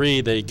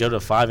 4-3. They go to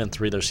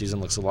 5-3. Their season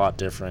looks a lot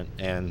different,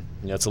 and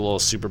it's a little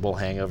Super Bowl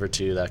hangover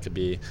too. That could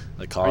be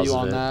the cause of it. Are you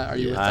on that? Are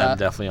you with that? I'm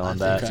definitely on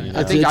that.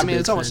 I mean,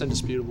 it's almost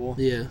indisputable.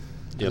 Yeah.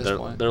 Yeah,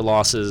 their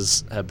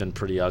losses have been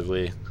pretty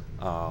ugly.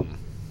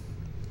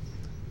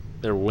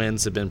 Their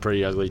wins have been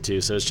pretty ugly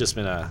too. So it's just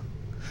been a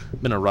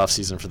rough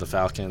season for the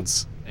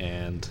Falcons,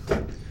 and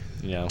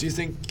Do you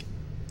think?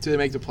 Do they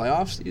make the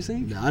playoffs, do you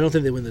think? No, I don't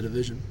think they win the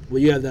division. Well,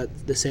 you have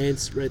the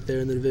Saints right there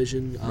in the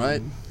division.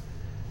 Right.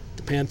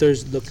 The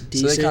Panthers look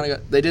decent.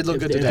 So they did look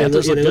good today.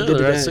 Panthers look good.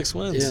 They're at today. 6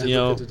 wins.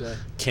 Yeah.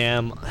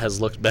 Cam has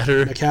looked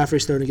better.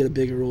 McCaffrey's starting to get a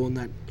bigger role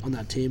on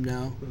that team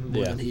now.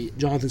 Yeah.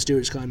 Jonathan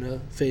Stewart's kind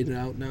of fading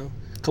out now.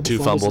 Two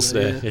fumbles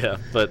today. Yeah.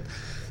 But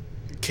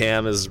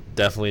Cam is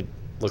definitely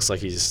looks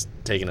like he's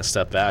taking a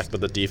step back, but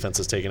the defense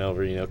has taken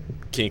over.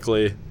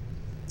 Kinkley,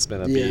 it's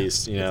been a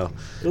beast. It'll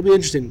be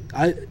interesting.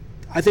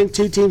 I think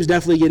 2 teams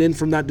definitely get in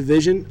from that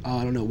division.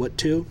 I don't know what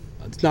 2.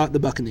 It's not the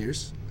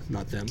Buccaneers.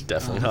 Not them.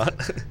 Definitely not.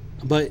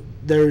 But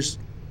there's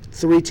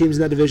 3 teams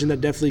in that division that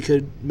definitely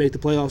could make the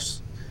playoffs.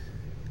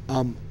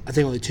 I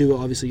think only 2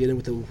 obviously get in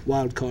with the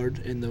wild card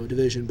in the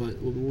division, but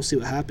we'll see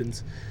what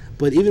happens.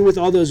 But even with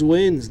all those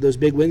wins, those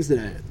big wins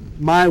today,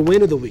 my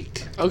win of the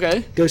week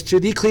goes to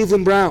the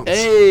Cleveland Browns,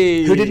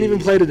 who didn't even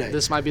play today.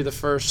 This might be the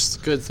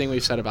first good thing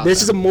we've said about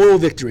this. Is a moral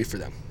victory for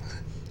them.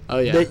 Oh,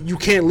 yeah. That you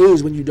can't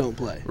lose when you don't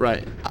play.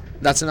 Right.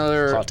 That's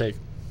another hot take.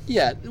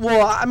 Yeah.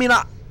 Well, I mean,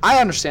 I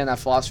understand that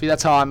philosophy.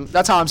 That's how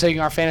I'm taking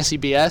our fantasy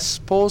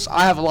BS polls.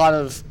 I have a lot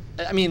of.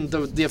 I mean,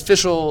 the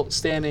official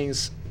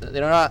standings,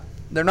 they're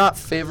not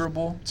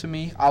favorable to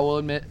me. I will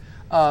admit.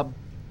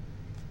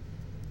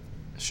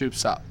 Shoop,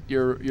 stop.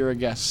 You're a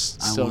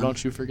guest still.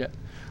 Don't you forget.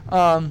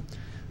 But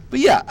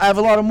yeah, I have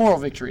a lot of moral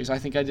victories. I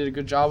think I did a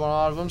good job on a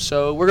lot of them.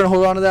 So we're gonna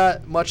hold on to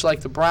that, much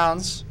like the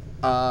Browns.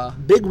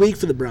 Big week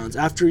for the Browns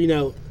after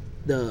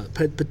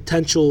the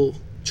potential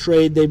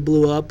trade they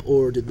blew up,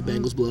 or did the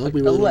Bengals blow up?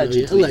 We really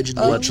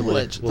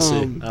Allegedly. We'll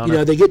see.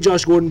 They get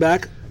Josh Gordon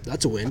back.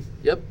 That's a win.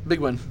 Yep, big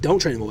win. Don't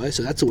trade him away,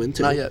 so that's a win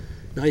too. Not yet.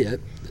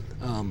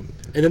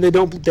 And then they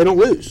don't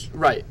lose.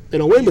 Right. They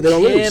don't win, but they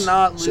don't lose. You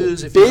cannot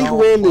lose if you big don't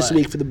win play. This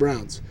week for the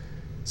Browns.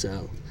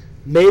 So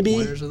maybe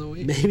Winners of the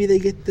week. Maybe they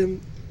get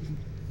them.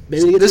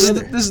 Maybe they get this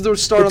together. Is the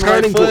start on the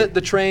right foot.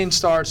 The train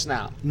starts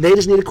now. They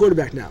just need a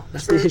quarterback now.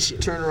 That's the issue.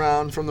 Turn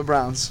around from the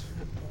Browns.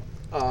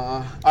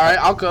 All right,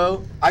 I'll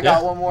go. I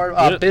got one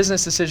more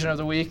business decision of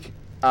the week.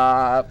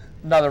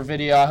 Another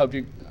video.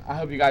 I I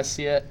hope you guys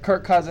see it.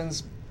 Kirk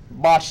Cousins,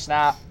 botched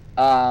snap.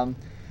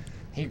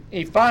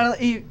 He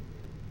finally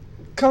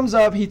comes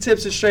up, he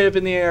tips it straight up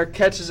in the air,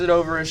 catches it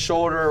over his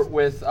shoulder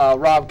with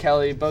Rob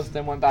Kelly. Both of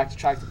them went back to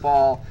track the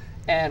ball.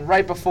 And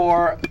right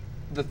before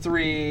the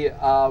three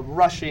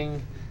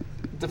rushing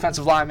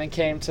defensive linemen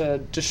came to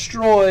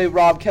destroy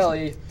Rob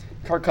Kelly,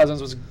 Kirk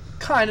Cousins was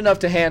kind enough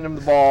to hand him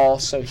the ball,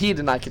 so he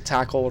did not get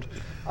tackled.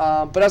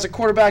 But as a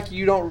quarterback,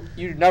 you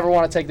never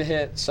want to take the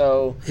hit.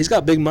 So he's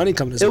got big money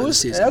coming this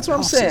season. That's what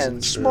I'm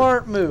saying.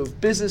 Smart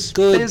move, business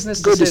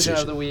decision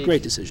of the week.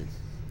 Great decision.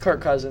 Kirk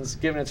Cousins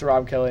giving it to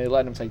Rob Kelly,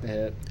 letting him take the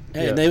hit.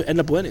 Hey, and they end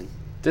up winning.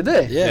 Did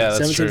they? Yeah,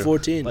 that's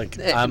 17-14. Like,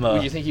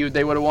 you think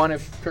they would have won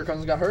if Kirk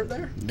Cousins got hurt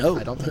there? No,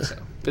 I don't think so.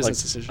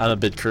 Business decision. I'm a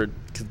big Kirk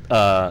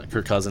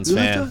Cousins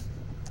fan. Like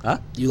huh?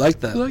 You like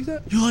that?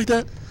 You like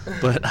that?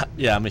 But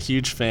yeah, I'm a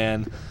huge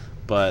fan.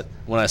 But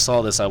when I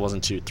saw this, I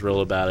wasn't too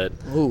thrilled about it,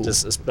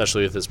 just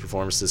especially with his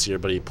performance this year.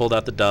 But he pulled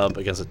out the dub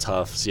against a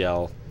tough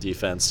Seattle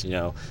defense.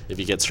 If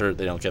he gets hurt,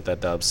 they don't get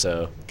that dub.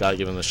 So got to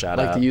give him a shout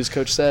out. Like the used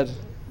coach said.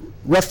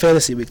 Rough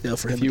fantasy week, though,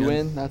 for him. If you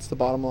win, that's the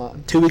bottom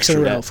line. 2 weeks in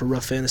a row for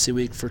rough fantasy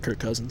week for Kirk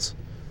Cousins.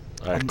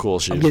 All right,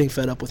 cool. I'm getting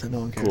fed up with him.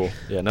 No one cares. Cool.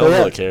 Yeah, no one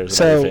really cares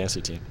about your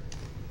fantasy team.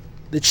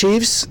 The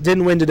Chiefs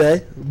didn't win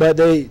today, but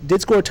they did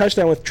score a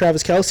touchdown with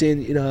Travis Kelce.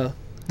 And,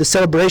 the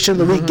celebration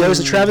of the week goes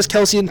to Travis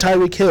Kelce and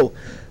Tyreek Hill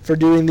for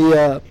doing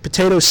the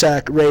potato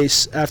sack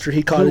race after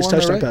he caught his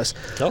touchdown pass.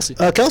 Kelce.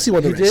 Kelce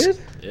won the race. He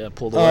did? Yeah,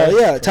 pulled away.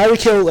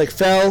 Tyreek Hill,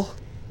 fell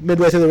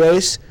midway through the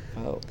race.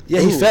 Oh.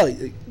 Yeah, he fell.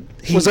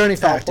 Was there any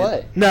foul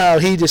play? No,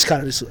 he just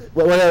kind of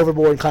went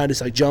overboard and kind of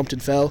just jumped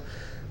and fell.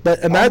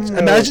 But imagine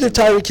if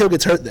Tyreek Hill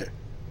gets hurt there.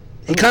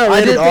 He kind of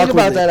landed awkwardly. I didn't think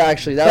about that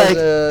actually. That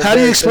was how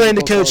do you explain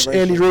to Coach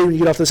Andy Reid when you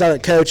get off the sideline,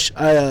 Coach,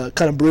 I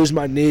kind of bruised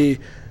my knee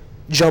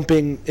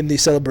jumping in the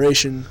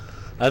celebration?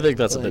 I think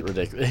that's a bit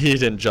ridiculous. He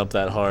didn't jump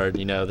that hard.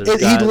 He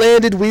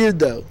landed weird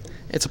though.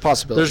 It's a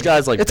possibility. There's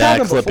guys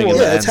backflipping in the end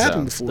zone. It's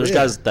happened before. There's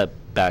guys that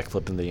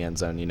backflip in the end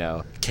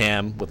zone.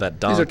 Cam with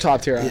that dunk. These are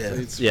top tier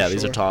athletes. Yeah,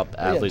 these are top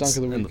athletes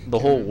in the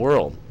whole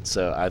world.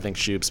 So I think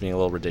Shoop's being a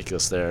little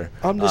ridiculous there.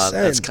 I'm just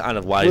saying. That's kind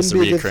of why he's a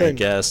recurring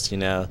guest.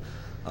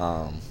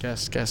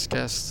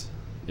 Guest.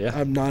 Yeah.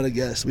 I'm not a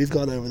guest. We've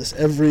gone over this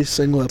every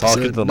single episode.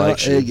 Talking to the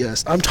mic, a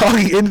guest. I'm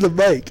talking into the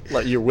mic.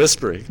 Like you're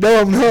whispering.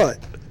 No, I'm not.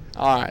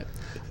 All right.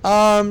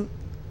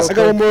 I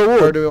got one more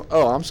award.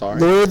 I'm sorry.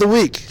 Lawyer of the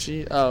Week.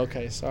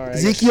 Okay, sorry.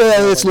 Ezekiel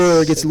Elliott's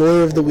lawyer gets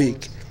Lawyer of the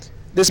Week.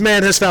 This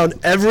man has found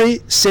every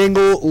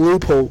single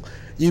loophole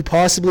you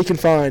possibly can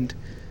find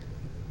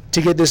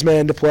to get this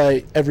man to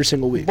play every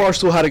single week.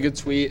 Barstool had a good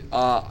tweet.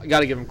 I got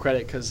to give him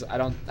credit because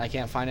I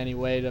can't find any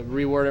way to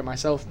reword it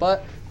myself.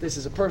 But this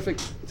is a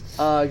perfect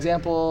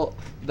example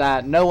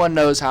that no one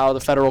knows how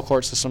the federal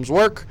court systems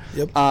work.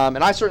 Yep.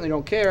 And I certainly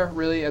don't care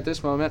really at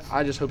this moment.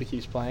 I just hope he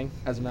keeps playing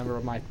as a member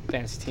of my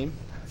fantasy team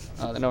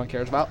that no one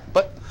cares about.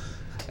 But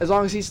as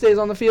long as he stays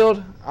on the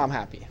field, I'm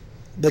happy.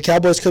 The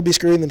Cowboys could be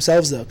screwing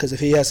themselves, though, because if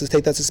he has to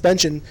take that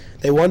suspension,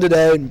 they won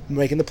today and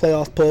making the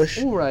playoff push.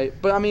 Ooh, right.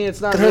 But, I mean,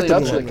 it's not really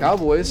up to the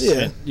Cowboys.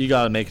 Yeah. You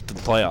got to make it to the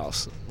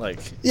playoffs.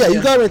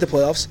 You got to make the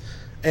playoffs.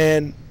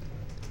 And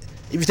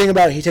if you think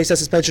about it, he takes that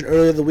suspension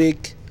earlier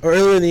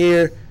in the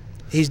year.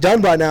 He's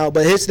done by now,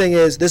 but his thing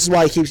is, this is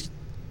why he keeps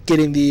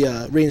getting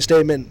the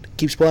reinstatement,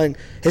 keeps playing.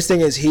 His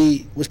thing is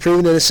he was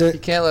proven innocent. You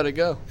can't let it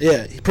go.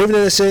 Yeah, he's proven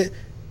innocent.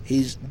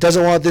 He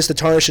doesn't want this to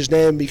tarnish his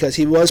name because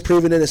he was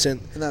proven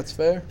innocent. And that's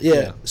fair.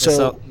 Yeah.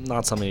 So it's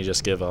not something you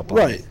just give up on.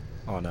 Right.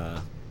 On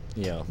a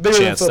bigger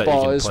chance than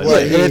football that you is can what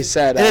play. he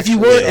said. And if you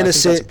were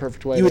innocent,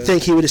 you would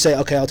think he would say,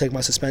 okay, I'll take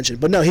my suspension.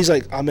 But no, he's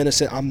like, I'm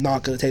innocent. I'm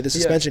not going to take the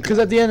suspension. Because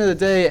at the end of the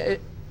day,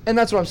 and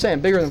that's what I'm saying,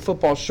 bigger than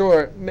football,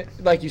 sure.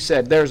 Like you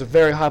said, there's a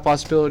very high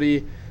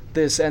possibility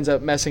this ends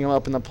up messing him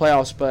up in the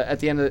playoffs. But at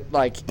the end of it,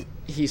 like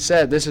he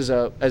said,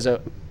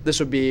 this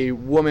would be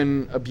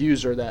woman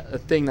abuser, a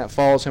thing that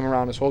follows him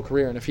around his whole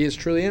career. And if he is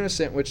truly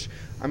innocent, which,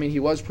 I mean, he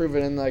was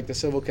proven in the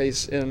civil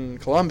case in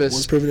Columbus.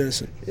 Was proven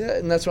innocent. Yeah,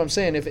 and that's what I'm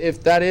saying.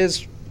 If that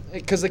is,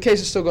 because the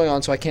case is still going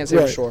on, so I can't say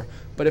for sure.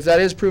 But if that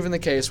is proven the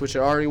case, which it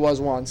already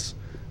was once,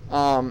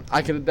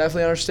 I could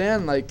definitely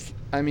understand.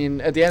 I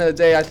mean, at the end of the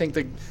day, I think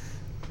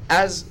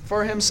as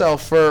for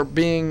himself, for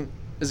being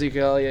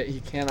Ezekiel Elliott,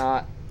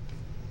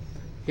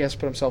 he has to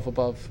put himself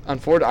above.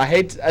 Unfortunately,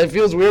 it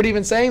feels weird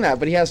even saying that,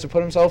 but he has to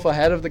put himself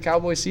ahead of the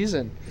Cowboys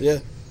season. Yeah.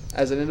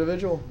 As an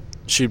individual.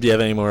 Shoop, do you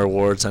have any more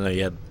awards? I know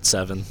you had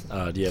 7.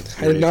 Do you have?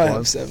 I did not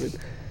have 7.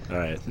 All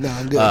right. No,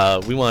 I'm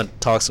good. We want to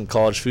talk some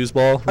college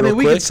foosball. I mean,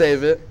 we could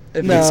save it.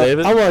 If you save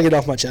it. I want to get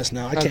off my chest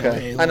now. I can't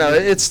wait. I know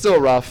it's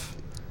still rough.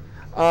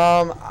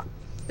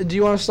 Do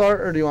you want to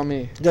start or do you want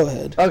me? Go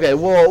ahead. Okay.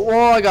 Well,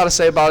 all I gotta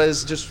say about it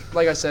is just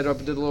like I said, I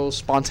did a little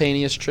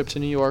spontaneous trip to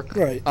New York.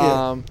 Right.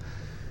 Yeah.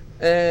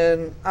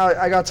 And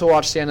I got to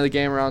watch the end of the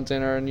game around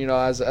dinner, and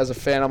as a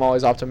fan, I'm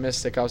always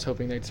optimistic. I was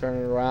hoping they'd turn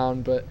it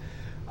around, but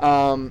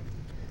I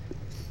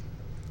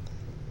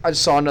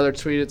just saw another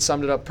tweet. It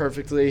summed it up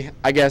perfectly.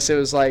 I guess it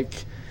was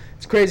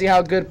it's crazy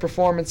how good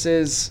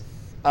performances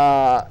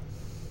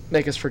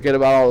make us forget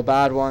about all the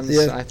bad ones.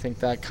 Yeah. I think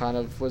that kind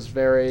of was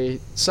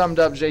very summed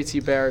up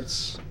JT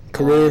Barrett's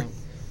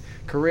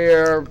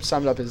career,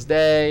 summed up his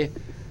day.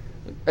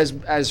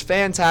 As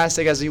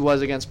fantastic as he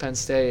was against Penn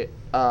State,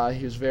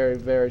 he was very,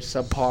 very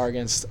subpar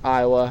against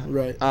Iowa.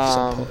 Right.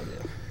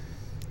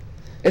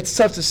 It's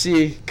tough to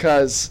see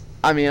because,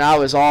 I mean, I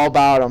was all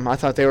about them. I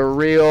thought they were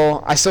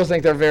real. I still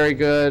think they're very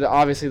good.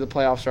 Obviously, the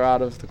playoffs are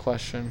out of the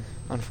question,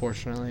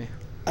 unfortunately.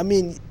 I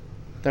mean,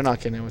 they're not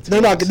getting in with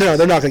they're not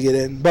going to get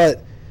in.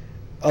 But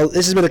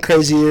this has been a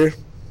crazy year.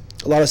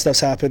 A lot of stuff's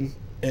happened,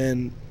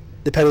 and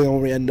depending on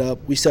where we end up,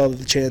 we still have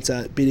the chance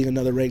at beating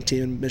another ranked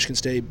team, Michigan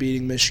State,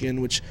 beating Michigan,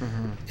 which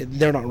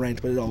they're not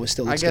ranked, but it always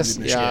still looks good to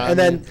be Michigan. Yeah, and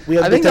then we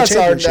have the Big Ten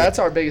Championship. that's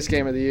our biggest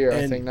game of the year,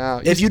 I think, now.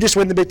 If you just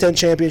win the Big Ten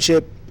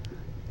Championship,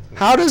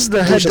 how does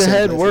the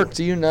head-to-head work?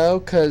 Do you know?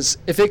 Because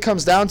if it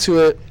comes down to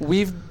it,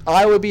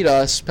 Iowa beat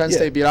us, Penn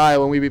State beat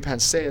Iowa, and we beat Penn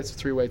State. It's a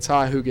three-way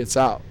tie. Who gets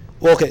out?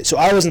 Well, okay, so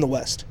Iowa's in the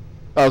West.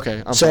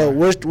 Okay, so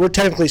we're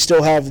technically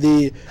still have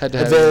the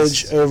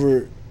advantage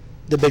over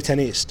the Big Ten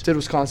East. Did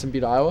Wisconsin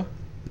beat Iowa?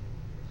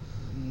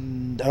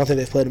 I don't think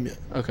they've played them yet.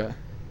 Okay.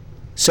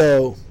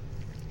 So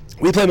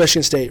we play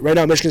Michigan State. Right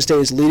now, Michigan State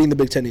is leading the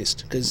Big Ten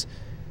East because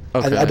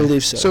I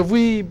believe so. So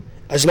if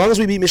as long as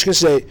we beat Michigan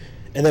State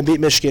and then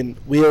beat Michigan,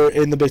 we are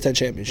in the Big Ten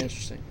Championship.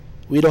 Interesting.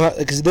 We don't have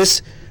because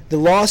the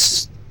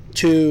loss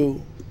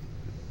to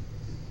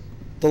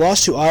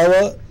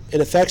Iowa,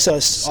 it affects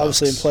us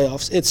obviously in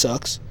playoffs. It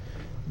sucks,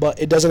 but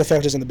it doesn't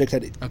affect us in the Big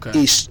Ten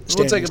East standings.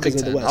 We'll take a Big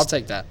Ten. I'll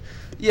take that.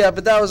 Yeah,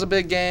 but that was a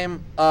big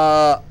game.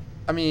 I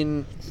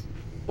mean,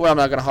 well, I'm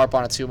not going to harp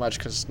on it too much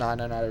because not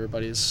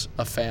everybody's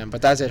a fan,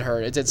 but that did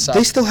hurt. It did suck.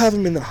 They still have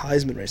him in the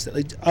Heisman race.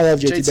 I love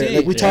JT Barrett.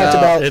 Like, we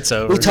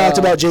talked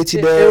about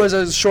JT Barrett. It was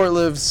a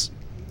short-lived.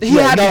 He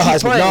had to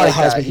keep playing like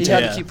that. He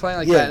had to keep playing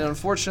like that, and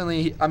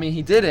unfortunately,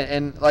 he didn't.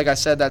 And like I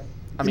said,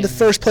 in the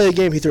first play of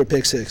the game, he threw a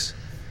pick six.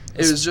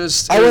 It was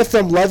just. I went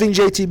from loving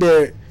JT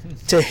Barrett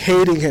to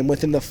hating him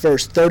within the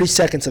first 30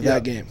 seconds of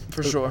that game.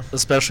 For sure.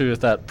 Especially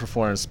with that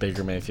performance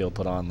Baker Mayfield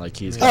put on. Like,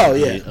 he's Baker, for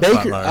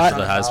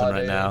the Heisman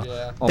right now.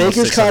 Yeah.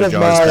 Baker's kind of my...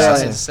 I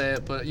hate to say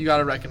it, but you got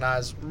to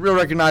recognize real.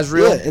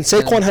 Yeah, and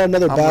Saquon had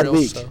another bad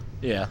week. So.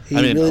 Yeah,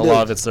 a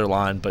lot of it's their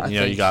line, but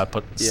you got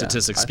to put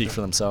statistics speak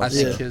for themselves. I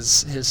think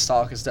his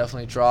stock has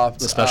definitely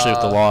dropped, especially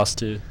with the loss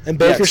too. And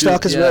Baker's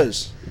stock has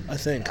rose, I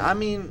think. I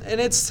mean,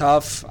 and it's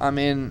tough. I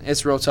mean,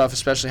 it's real tough,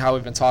 especially how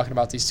we've been talking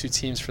about these two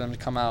teams for them to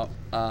come out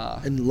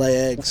and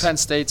lay eggs. Penn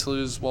State to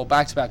lose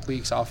back-to-back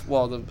weeks off.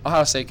 Well, the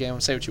Ohio State game,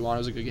 say what you want, it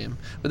was a good game,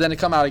 but then to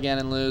come out again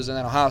and lose, and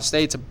then Ohio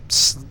State to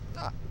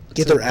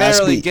get their ass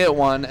barely beat. Get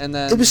one, and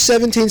then it was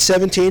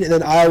 17-17, and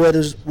then Iowa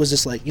was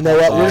just like, you know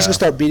what, we're just gonna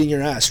start beating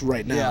your ass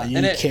right now. Yeah,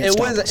 and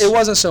it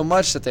wasn't so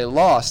much that they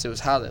lost; it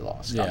was how they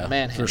lost.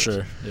 Yeah, for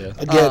sure. Yeah,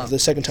 again, the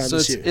second time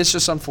this year. It's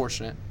just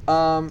unfortunate.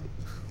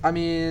 I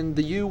mean,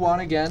 the U won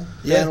again.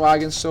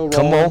 Bandwagon's still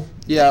rolling. Come on.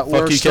 Yeah,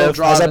 we're still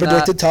driving. As I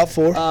predicted, top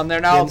 4. They're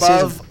now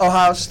above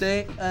Ohio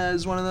State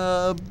as one of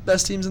the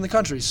best teams in the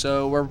country.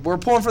 So we're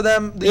pulling for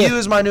them. The U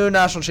is my new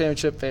national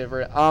championship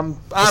favorite. I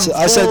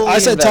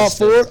said top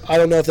 4. I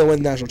don't know if they'll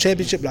win the national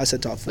championship, but I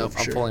said top 4 for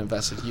sure. I'm fully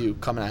invested. U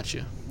coming at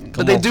you.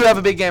 But they do have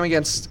a big game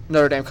against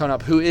Notre Dame coming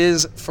up, who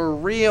is for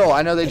real.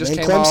 I know they just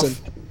came off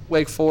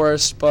Wake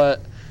Forest,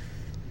 but.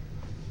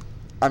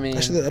 I mean,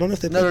 actually, I don't know if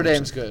they Notre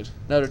Dame's good.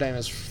 Notre Dame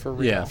is for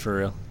real. Yeah, for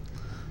real.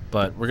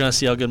 But we're going to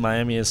see how good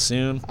Miami is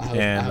soon.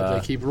 I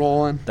hope they keep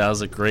rolling. That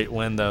was a great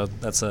win, though.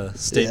 That's a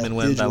statement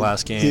win that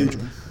last game. Huge.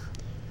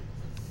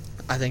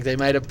 I think they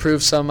might have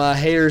proved some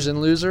haters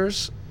and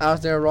losers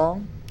out there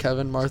wrong.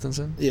 Kevin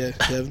Marthinson. Yeah,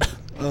 Kevin.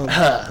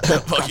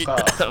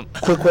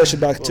 Quick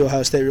question back to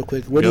Ohio State real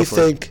quick. Where do you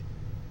think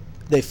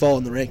they fall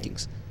in the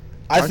rankings?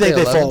 I think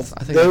they fall.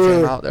 I think they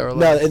came out. They were 11th.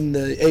 No, in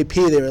the AP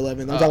they were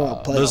 11th. I'm talking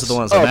about playoffs. Those are the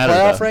ones that matter.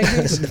 Playoff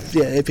rankings?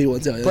 Yeah, AP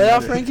ones.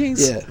 Playoff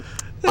rankings? Yeah.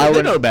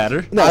 They know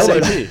better. No, it's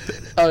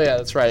AP. Oh yeah,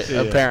 that's right.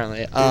 Yeah.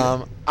 Apparently,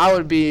 I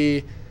wouldn't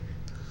be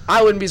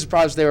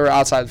surprised if they were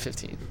outside the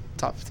 15,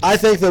 top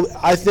 15.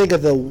 I think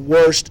at the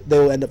worst they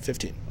will end up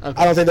 15. Okay.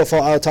 I don't think they'll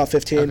fall out of top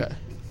 15. Okay.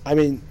 I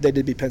mean, they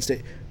did beat Penn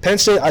State. Penn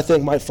State, I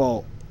think, might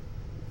fall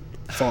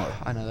far.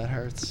 I know that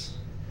hurts.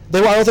 I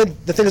don't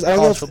think the thing is I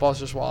don't know. Football's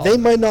just wild. They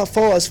might not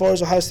fall as far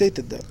as Ohio State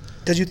did though,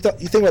 because you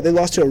think about they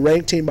lost to a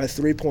ranked team by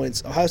 3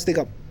 points. Ohio State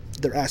got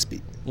their ass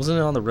beat. Wasn't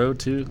it on the road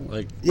too? On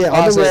the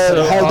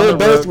road. They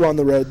both were on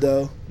the road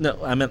though. No,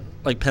 I meant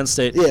like Penn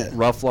State.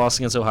 Rough loss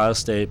against Ohio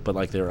State, but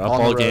like they were up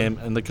all game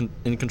and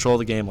in control of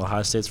the game.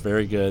 Ohio State's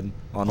very good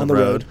on the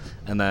road,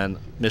 and then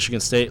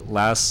Michigan State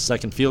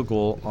second field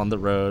goal on the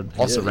road.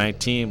 Also ranked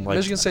team. Like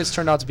Michigan State's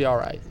turned out to be all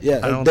right. Yeah,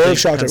 I don't think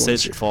Penn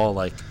State should fall.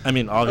 Like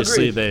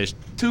obviously they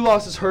 2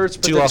 losses hurts,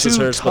 but but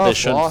they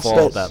shouldn't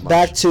fall that much.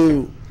 Back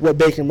to what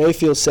Baker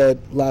Mayfield said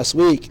last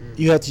week.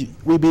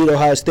 We beat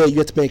Ohio State. You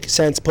have to make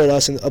sense, put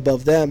us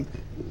above them.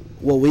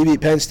 Well, we beat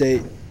Penn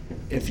State.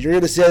 If you're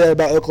going to say that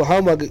about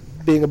Oklahoma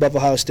being above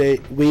Ohio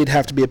State, we'd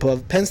have to be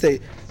above Penn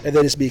State, and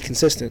then just be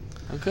consistent.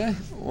 Okay.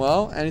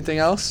 Well, anything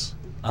else?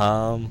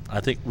 I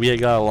think we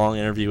got a long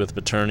interview with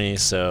Betourne,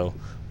 so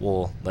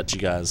we'll let you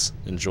guys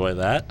enjoy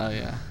that. Oh,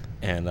 yeah.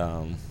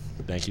 And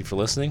thank you for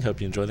listening.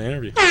 Hope you enjoy the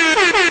interview.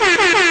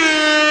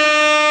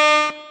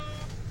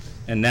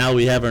 And now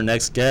we have our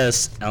next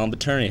guest, Alan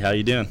Betourne. How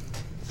you doing?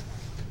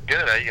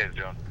 Good. How you guys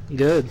doing?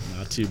 Good.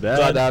 Not too bad.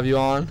 Glad to have you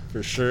on.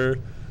 For sure.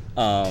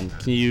 Can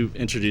you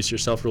introduce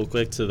yourself real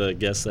quick to the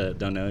guests that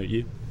don't know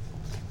you?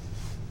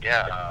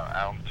 Yeah,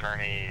 Alan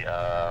Betourne,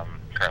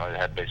 currently the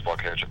head baseball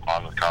coach at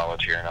Monmouth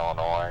College here in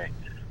Illinois.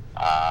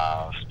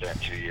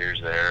 Spent 2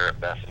 years there at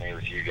Bethany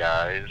with you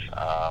guys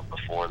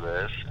before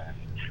this,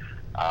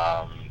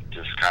 and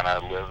just kind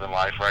of living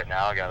life right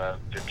now. I got a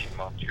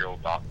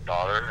 15-month-old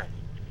daughter,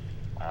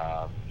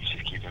 and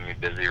she's keeping me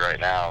busy right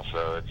now.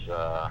 So it's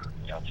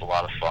it's a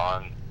lot of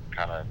fun,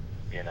 kind of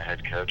being a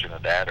head coach and a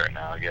dad right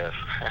now, I guess.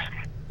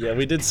 Yeah,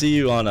 we did see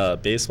you on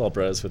Baseball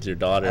Bros with your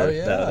daughter. Oh,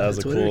 yeah. That was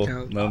a Twitter cool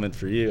account. moment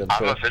for you.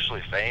 I'm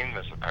officially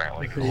famous,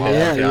 apparently. 'Cause a lot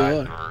Yeah, of you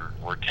guys are.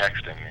 were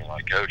texting me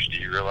like, "Coach, do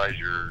you realize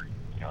you're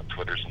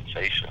Twitter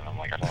sensation?" I'm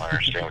like, "I don't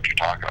understand what you're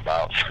talking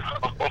about."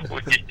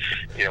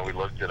 So we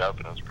looked it up,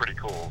 and it was pretty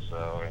cool.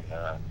 So, and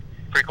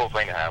pretty cool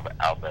thing to have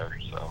out there.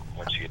 So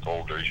when she gets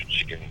older,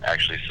 she can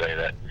actually say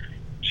that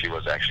she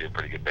was actually a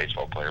pretty good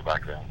baseball player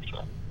back then.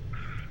 So.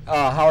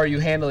 How are you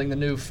handling the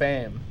new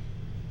fame?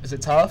 Is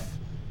it tough?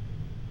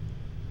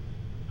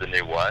 The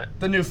new what?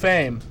 The new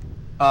fame.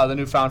 The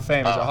newfound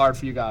fame. Is it hard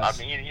for you guys?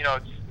 I mean,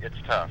 it's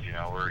tough.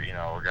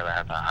 We're gonna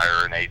have to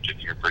hire an agent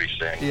here pretty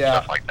soon. Yeah.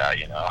 Stuff like that.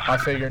 I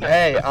figured.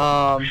 Hey,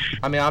 I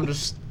mean, I'll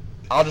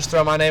just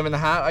throw my name in the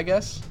hat, I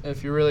guess,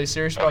 if you're really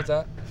serious about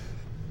that.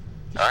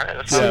 All right,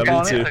 that's Yeah,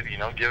 fine. me too.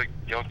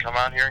 Come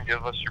out here and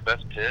give us your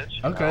best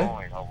pitch. Okay.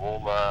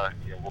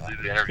 We'll do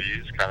the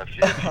interviews, kind of see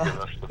if you give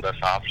us the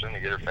best option to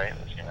get her famous.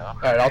 All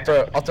right,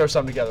 I'll throw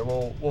something together.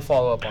 We'll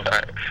follow up on All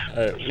that. right.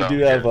 All right, we Sounds do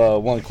have good.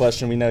 one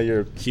question. We know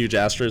you're a huge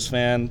Astros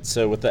fan.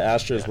 So with the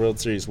Astros World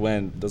Series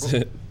win, does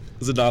it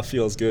not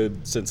feel as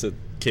good since it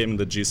came in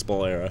the juice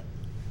ball era?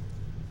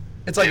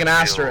 It's like It an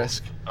feels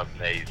asterisk.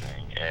 Amazing,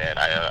 and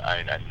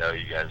I know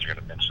you guys are going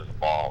to mention the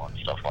ball and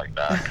stuff like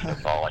that. 'Cause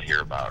that's all I hear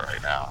about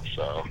right now.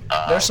 So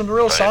There's some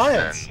real but it's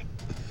science.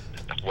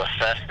 What's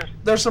that?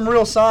 There's some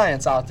real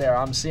science out there.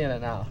 I'm seeing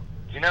it now.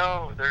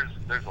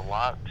 There's a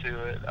lot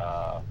to it.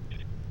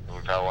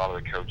 We've had a lot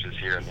of the coaches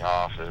here in the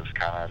office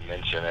kind of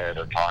mention it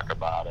or talk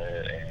about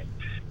it,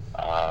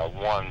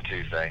 and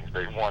two things.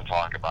 They one,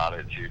 talk about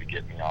it, two, to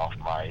get me off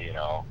my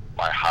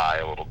my high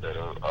a little bit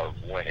of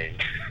winning.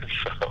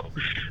 So,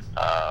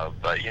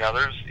 but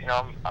there's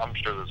I'm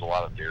sure there's a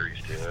lot of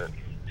theories to it.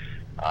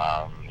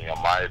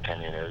 My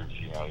opinion is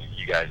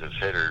you guys as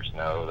hitters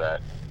know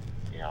that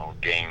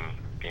game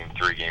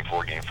 3, game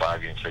 4, game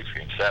 5, game 6,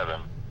 game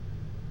 7.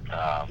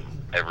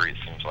 It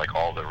seems like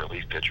all the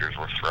relief pitchers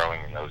were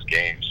throwing in those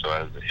games. So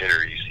as a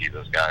hitter, you see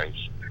those guys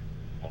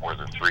more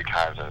than 3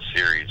 times in a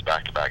series,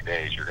 back-to-back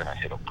days, you're going to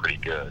hit them pretty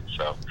good.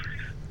 So,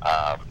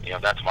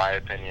 that's my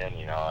opinion.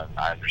 And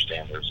I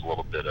understand there's a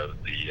little bit of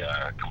the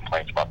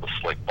complaints about the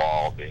slick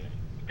ball being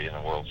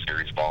a World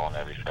Series ball and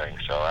everything.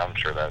 So I'm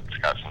sure that's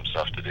got some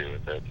stuff to do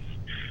with it.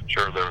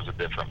 Sure, there was a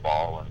different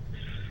ball,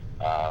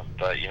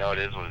 but it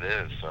is what it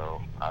is.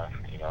 So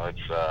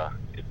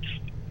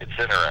it's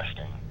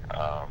interesting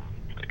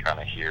to kind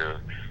of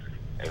hear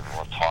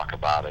everyone talk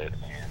about it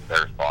and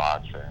their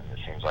thoughts, and it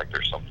seems like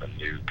there's something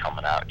new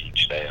coming out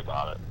each day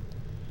about it.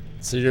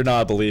 So you're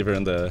not a believer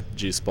in the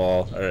juice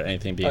ball or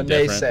anything being A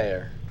different?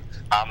 naysayer.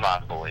 I'm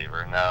not a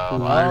believer. No,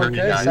 Ooh, I heard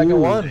okay, you guys second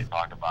one. they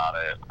talk about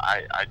it.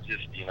 I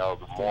just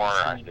the more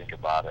I think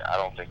about it, I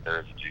don't think there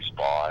is a juice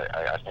ball.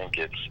 I think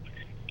it's.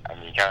 I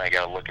mean, you kind of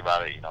got to look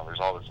about it. There's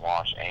all this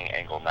launch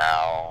angle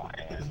now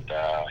and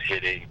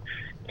hitting.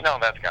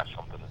 That's got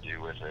something to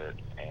do with it,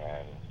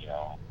 and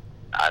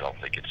I don't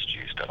think it's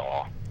juiced at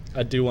all.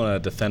 I do want to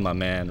defend my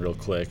man real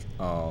quick.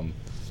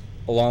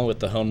 Along with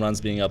the home runs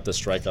being up, the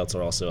strikeouts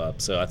are also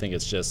up. So I think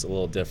it's just a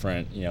little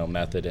different,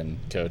 method in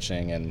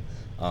coaching and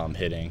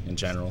hitting in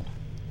general.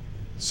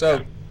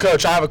 So,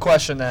 Coach, I have a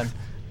question then.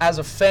 As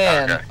a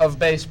fan Okay. of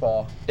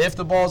baseball, if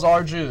the balls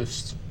are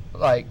juiced,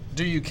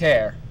 do you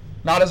care?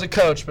 Not as a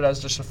coach, but as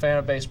just a fan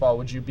of baseball,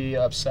 would you be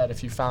upset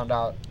if you found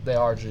out they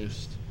are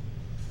juiced?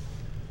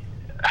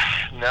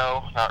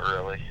 No, not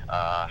really.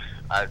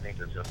 I think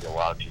there's going to be a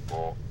lot of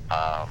people.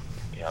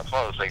 It's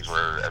one of those things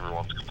where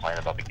everyone's complaining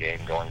about the game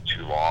going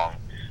too long.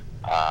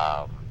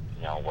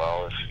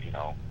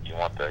 If you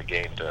want the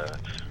game to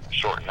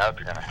shorten up,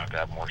 you're going to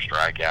have more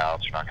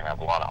strikeouts. You're not going to have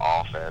a lot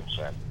of offense,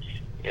 and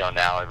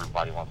now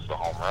everybody wants the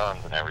home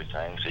runs and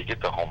everything. So you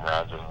get the home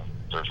runs, and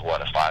there's a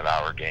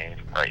 5-hour game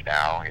right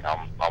now.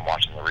 I'm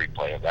watching the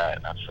replay of that,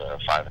 and that's a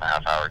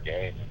 5.5-hour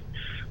game,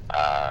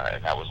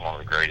 and that was one of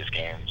the greatest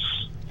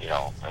games in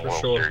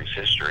World Series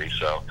history.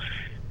 So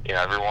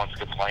everyone's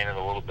complaining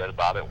a little bit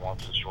about it.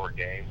 Wants a short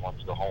game,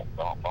 wants the home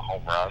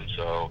run.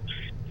 So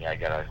I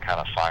gotta kind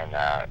of find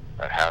that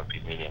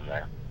happy medium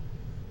there.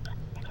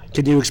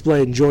 Can you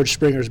explain George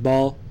Springer's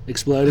ball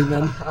exploding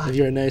then, if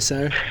you're a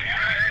naysayer?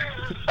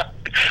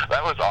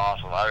 That was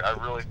awesome. I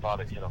really thought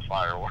it hit a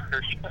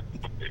firework.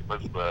 It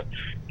was the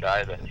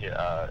guy that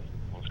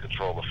was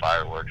controlling the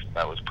fireworks.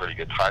 That was pretty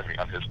good timing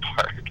on his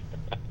part.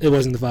 It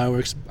wasn't the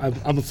fireworks.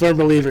 I'm a firm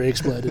believer it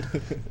exploded.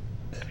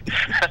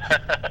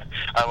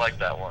 I like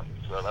that one.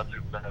 So that's a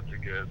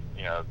good,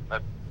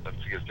 that's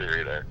a good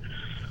theory there.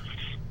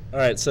 All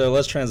right, so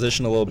let's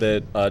transition a little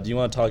bit. Do you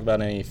want to talk about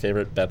any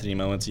favorite Bethany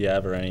moments you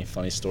have or any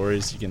funny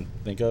stories you can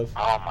think of?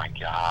 Oh, my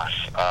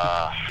gosh.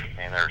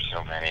 Man, there are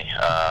so many.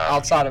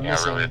 Outside of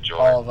missing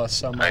all of us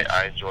so much.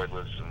 I enjoyed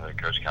listening to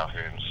Coach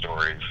Calhoun's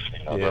stories.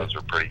 Those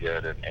were pretty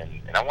good.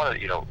 And I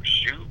wanted,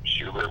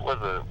 Schubert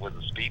was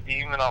a speed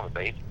demon on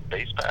the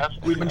base pass.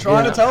 We've been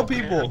trying to tell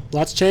people.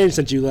 Lots changed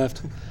since you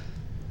left.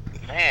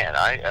 Man,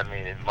 I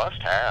mean, it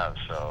must have.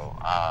 So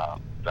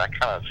that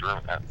kind of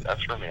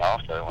threw me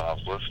off there when I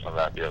was listening to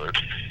that the other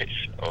day.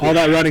 So, all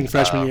that running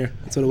freshman year.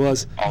 That's what it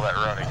was. All that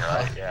running,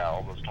 right? Yeah,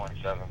 all those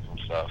 27s and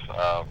stuff.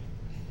 I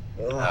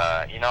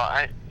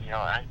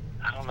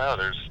don't know.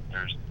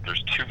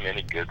 There's too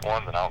many good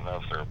ones, and I don't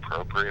know if they're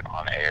appropriate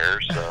on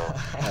air. So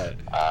I'm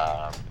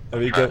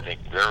trying to think.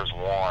 There was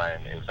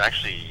one. It was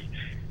actually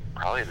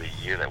probably the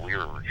year that we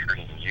were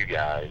recruiting you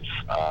guys.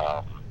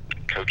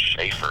 Coach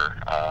Schaefer.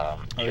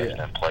 You guys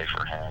didn't play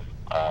for him.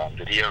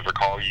 Did he ever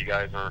call you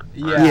guys?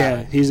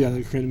 Yeah, he's got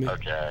a friend of me.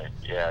 Okay,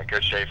 yeah,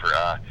 Coach Schaefer.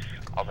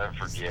 I'll never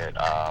forget.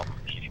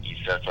 He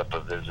sets up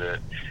a visit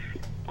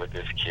with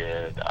this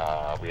kid.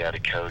 We had a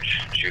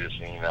coach shoot us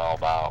an email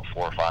about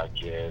 4 or 5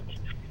 kids,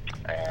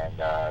 and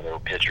they were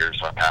pitchers,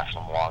 so I passed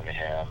them along to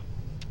him.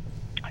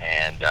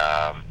 And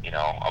a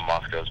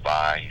month goes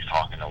by. He's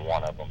talking to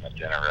one of them that's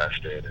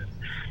interested, and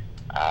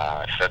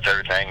sets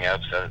everything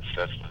up,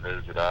 sets the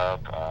visit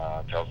up,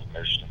 tells the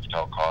mission to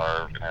tell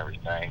Carve and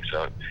everything.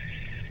 So,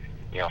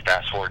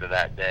 fast forward to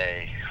that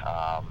day,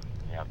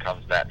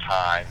 comes that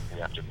time, we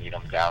have to meet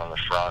them down in the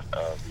front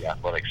of the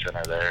athletic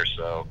center there.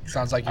 So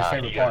sounds like your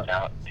favorite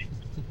part.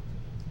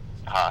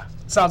 Huh?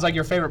 Sounds like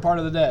your favorite part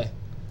of the day.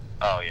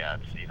 Oh yeah,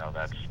 it's,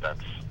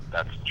 that's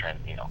the trend,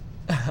 and you know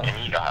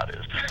how it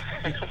is.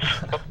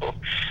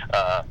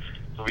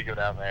 So we go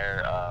down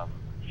there.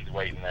 He's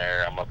waiting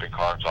there. I'm up in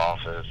Carv's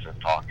office and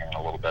talking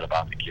a little bit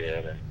about the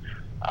kid, and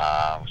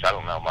so I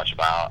don't know much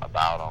about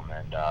him,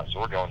 and so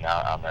we're going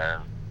down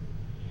there.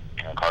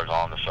 Carv's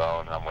on the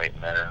phone, and I'm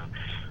waiting there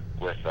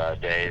with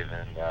Dave,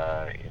 and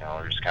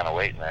we're just kind of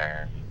waiting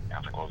there. And I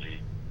was like, well, is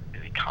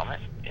he coming?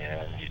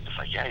 And he's just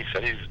like, yeah, he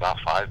said he was about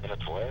 5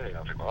 minutes away. And I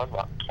was like, well,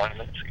 about 20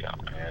 minutes ago.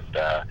 And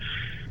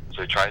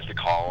so he tries to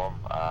call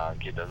him.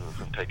 Kid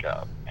doesn't pick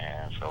up.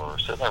 And so we're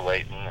sitting there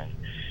waiting, and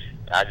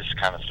I just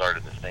kind of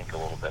started to think a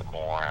little bit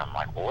more. And I'm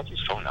like, well, what's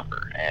his phone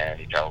number? And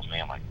he tells me,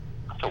 I'm like,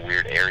 that's a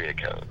weird area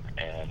code.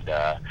 And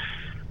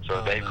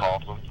so Dave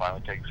calls him,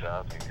 finally picks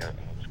up, and he goes,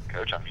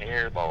 Coach, I'm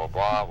here, blah, blah,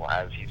 blah. Well,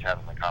 as he's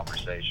having the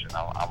conversation,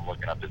 I'm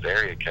looking up his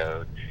area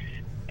code,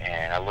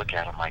 and I look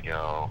at him, I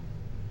go,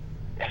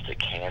 that's a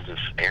Kansas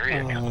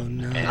area code. Oh,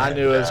 no. And, I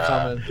knew it was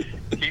coming.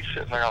 He's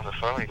sitting there on the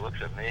phone, he looks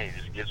at me,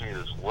 he just gives me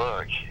this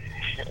look,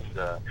 and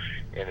the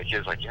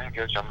kid's like, yeah,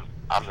 Coach,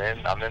 I'm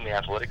in the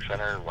athletic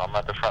center, I'm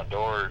at the front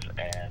doors,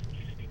 and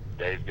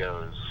Dave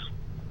goes,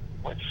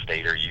 what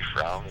state are you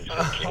from? He's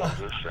from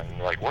Kansas, and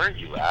like, where are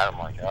you at? I'm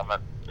like, I'm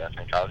at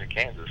Bethany College in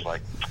Kansas.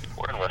 Like,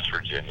 we're in West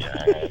Virginia,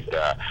 and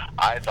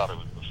I thought it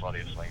was the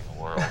funniest thing in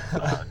the world.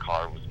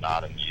 Carr was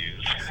not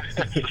amused.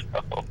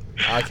 So,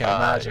 I can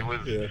imagine.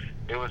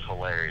 It was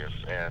hilarious,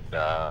 and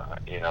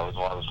it was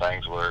one of those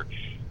things where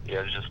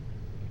it's just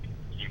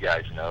you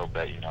guys know,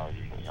 but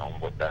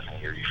what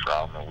Bethany are you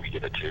from, and we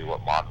get it too.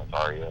 What Monmouth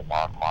are you?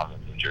 Monmouth,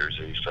 New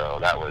Jersey. So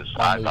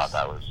I thought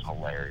that was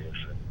hilarious.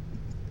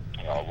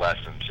 A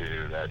lesson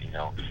too that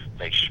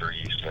make sure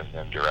you send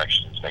them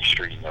directions, make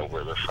sure you know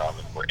where they're from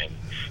and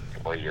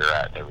where you're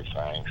at and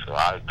everything. So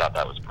I thought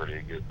that was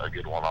a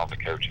good one on the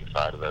coaching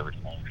side of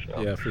everything.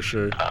 So, yeah, for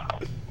sure.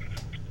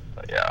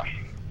 But yeah,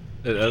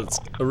 it's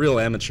a real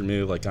amateur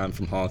move. Like, I'm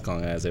from Hong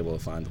Kong, I was able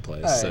to find the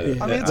place. Hey,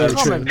 so, I mean, it's a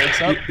common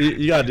mix-up.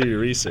 You got to do your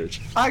research.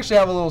 I actually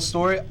have a little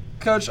story,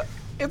 Coach.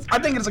 I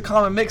think it's a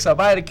common mix-up.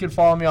 I had a kid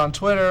follow me on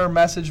Twitter,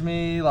 message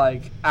me,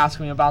 ask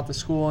me about the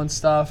school and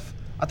stuff.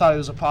 I thought he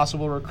was a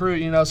possible recruit,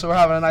 so we're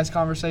having a nice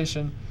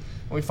conversation.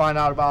 We find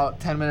out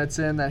about 10 minutes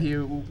in that we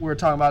were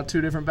talking about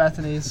 2 different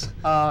Bethanys.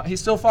 He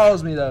still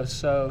follows me, though,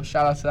 so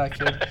shout out to that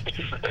kid.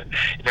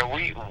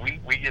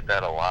 We get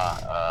that a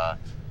lot.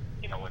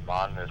 When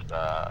Monmouth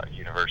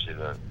University,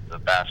 the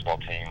basketball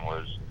team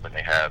was, when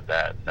they had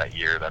that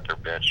year that their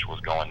bench was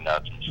going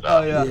nuts and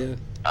stuff. Oh,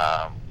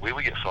 yeah. We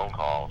would get phone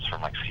calls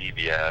from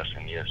CBS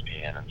and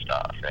ESPN and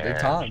stuff. Good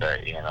time.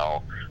 Say,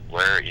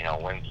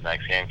 when's the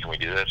next game? Can we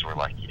do this? We're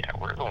like, yeah,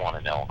 we're the one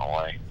in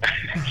Illinois.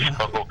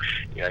 So,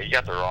 you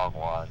got the wrong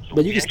one. So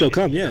but you can still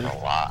come, yeah. A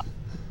lot.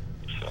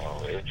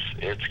 So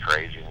it's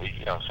crazy. We,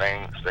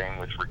 same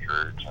with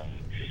recruits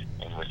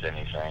and with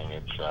anything.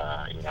 It's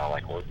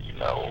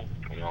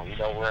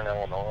we're in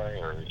Illinois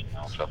or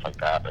stuff like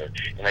that. But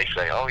and they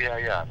say, oh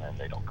yeah, and then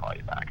they don't call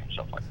you back and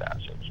stuff like that.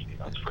 So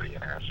it's pretty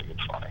interesting.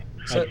 It's funny.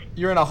 So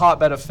you're in a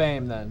hotbed of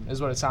fame, then,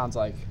 is what it sounds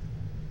like.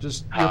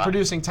 Just you're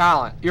producing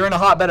talent. You're in a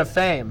hotbed of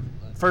fame.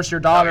 First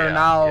your daughter, and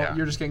now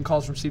you're just getting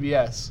calls from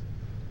CBS.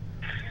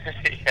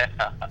 Yeah.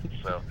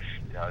 So,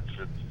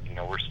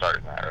 we're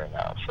starting that right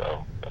now.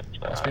 So,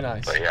 must be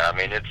nice. But yeah, I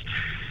mean, it's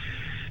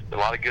a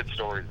lot of good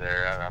stories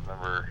there. I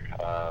remember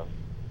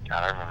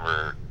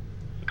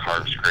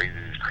Carter's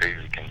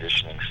crazy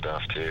conditioning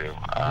stuff too.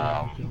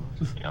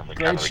 The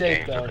kind of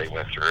shape, games that they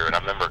went through, and I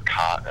remember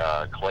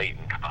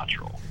Clayton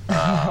Cottrell.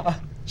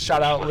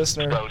 Shout out,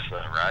 listener.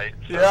 Sosa, right?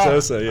 Yeah.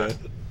 Sosa,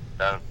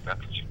 yeah.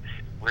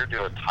 We're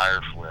doing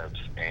tire flips,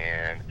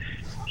 and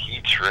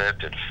he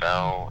tripped and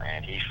fell,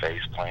 and he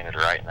face planted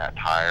right in that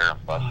tire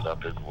and busted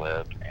up his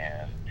lip,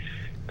 and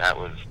that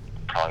was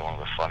probably one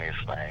of the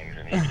funniest things.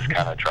 And he just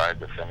kind of tried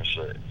to finish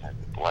it, and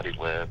bloody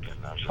lip,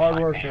 and I was just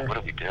man, what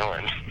are we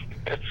doing?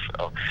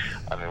 So,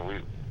 I mean, we,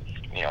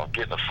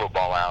 getting the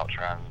football out,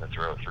 trying to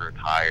throw it through a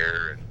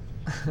tire,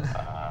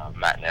 and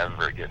Matt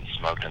Never getting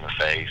smoked in the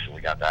face, and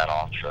we got that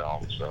on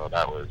film. So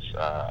that was,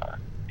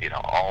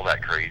 all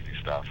that crazy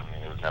stuff. I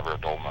mean, it was never a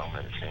dull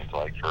moment, it seems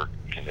like, for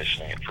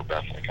conditioning it for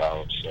Bethany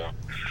College. So.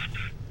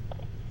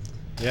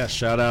 Yeah,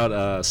 shout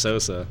out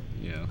Sosa.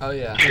 Oh,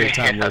 yeah. Big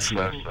time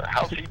listener.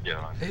 How's he doing?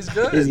 He's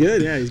good. He's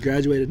good, yeah. He's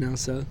graduated now,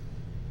 so.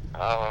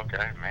 Oh,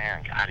 okay,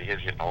 man. God, he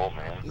is getting old,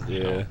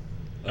 man.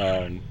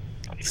 Yeah.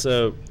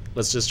 So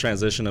let's just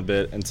transition a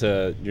bit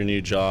into your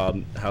new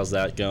job. How's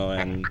that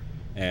going?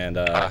 And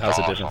how's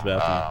it different for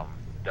Bethany?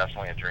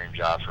 Definitely a dream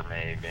job for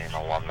me, being an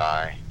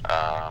alumni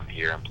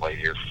here and played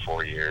here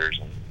for 4 years,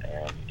 and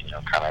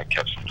kind of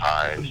kept some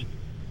ties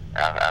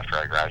after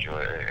I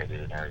graduated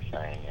and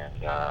everything,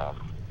 and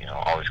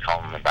always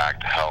calling them back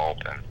to help,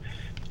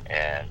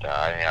 and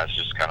I think that's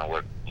just kind of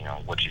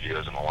what you do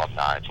as an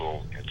alumni.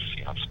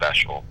 It's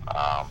special,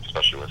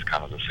 especially with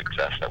kind of the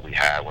success that we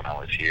had when I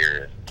was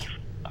here.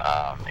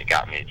 It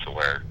got me to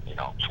where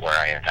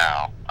I am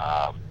now.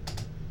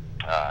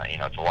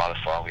 It's a lot of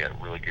fun. We had a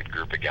really good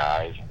group of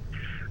guys.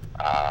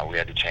 We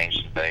had to change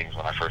some things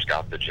when I first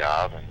got the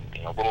job, and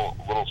a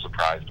little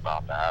surprised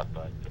about that,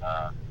 but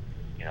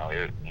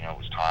it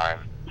was time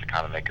to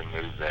kind of make a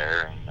move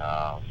there, and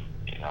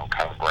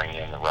kind of bring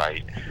in the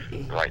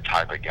right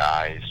type of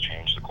guys,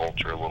 change the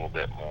culture a little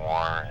bit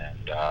more,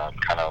 and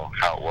kind of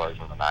how it was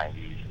in the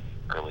 90s,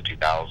 early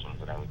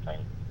 2000s, and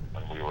everything,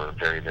 when we were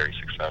very, very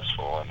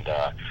successful.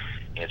 And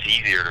it's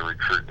easier to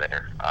recruit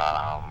there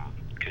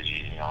because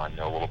I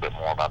know a little bit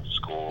more about the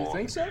school. You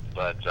think so?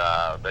 But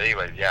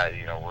anyways, yeah,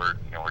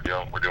 we're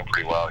doing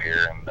pretty well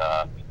here, and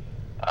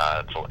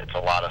it's a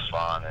lot of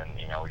fun. And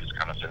we just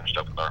kind of finished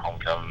up with our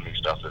homecoming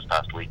stuff this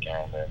past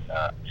weekend,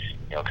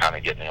 and kind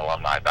of getting the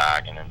alumni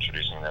back and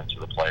introducing them to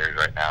the players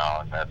right now.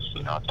 And that's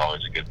it's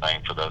always a good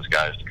thing for those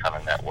guys to kind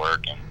of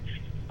network and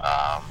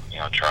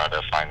try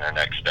to find their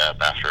next step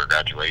after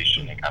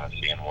graduation, and kind of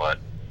seeing what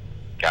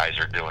guys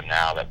are doing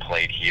now that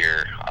played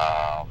here.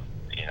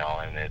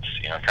 And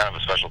it's kind of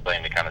a special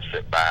thing to kind of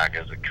sit back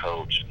as a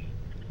coach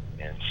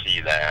and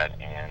see that,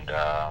 and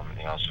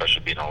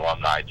especially being an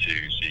alumni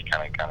too, so you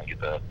kind of get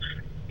the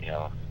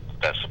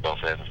best of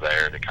both ends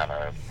there to kind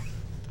of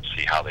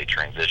see how they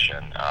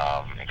transition,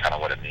 and kind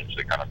of what it means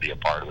to kind of be a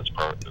part of this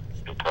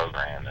the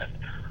program,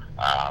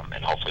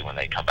 and hopefully when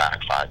they come back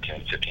 5,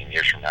 10, 15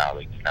 years from now,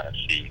 they can kind of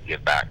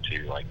get back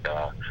to like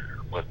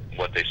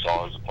what they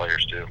saw as the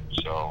players too.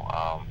 So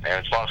and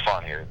it's a lot of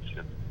fun here.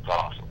 It's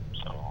awesome.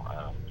 So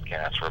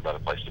can't ask for a better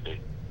place to be.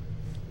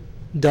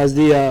 Does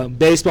the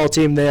baseball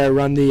team there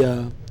run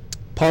the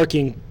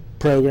parking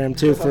program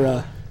too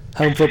for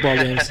home football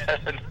games,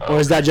 or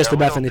is that just a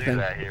Bethany thing?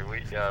 That here.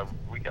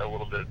 We got a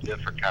little bit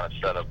different kind of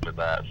setup with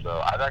that.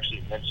 So I've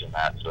actually mentioned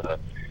that to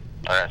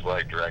our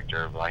athletic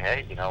director, like,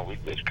 hey,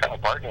 it's kind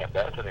of parking at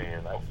Bethany,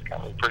 and that was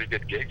kind of a pretty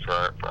good gig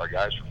for our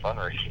guys for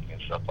fundraising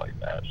and stuff like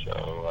that.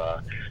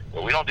 So,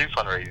 but we don't do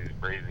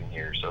fundraising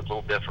here, so it's a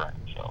little different.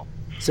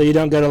 So you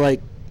don't go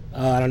to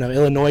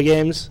Illinois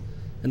games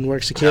and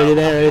work security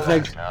there or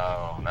anything?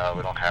 No,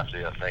 we don't have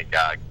to. Thank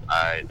God.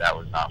 That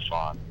was not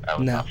fun. That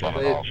was not fun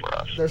at all for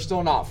us. They're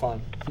still not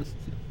fun.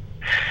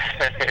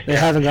 They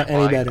haven't got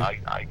any better.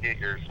 I get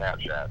your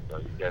Snapchat, so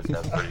you guys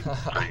have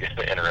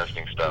pretty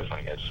interesting stuff on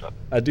you guys.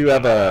 I do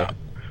have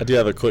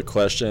a quick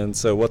question.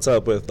 So what's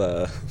up with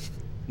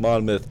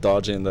Monmouth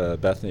dodging the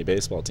Bethany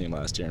baseball team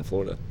last year in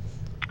Florida?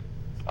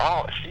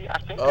 Oh, see, I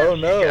think that's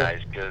you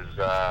guys,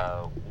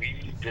 because we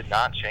did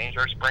not change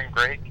our spring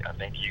break. I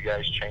think you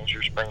guys changed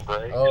your spring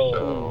break. Oh,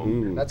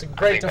 so that's a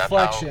great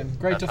deflection.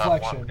 Great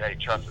deflection. Hey,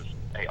 trust us.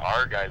 Hey,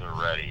 our guys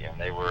are ready, and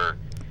they were.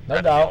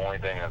 That's the only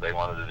thing that they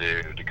wanted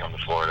to do to come to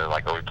Florida.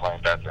 Like, are we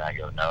playing Bethany? I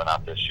go, no,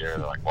 not this year.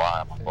 They're like,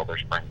 why? I'm like, well, their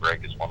spring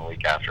break is 1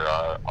 week after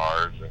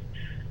ours, and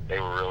they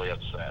were really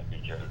upset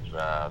because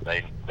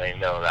they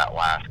know that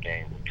last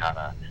game kind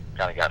of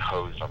got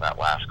hosed on that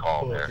last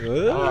call there.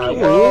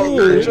 Well,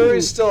 the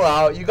jury's still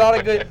out. You got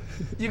a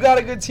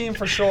good team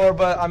for sure,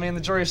 but I mean the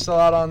jury's still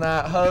out on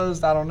that.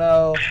 Hosed, I don't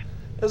know.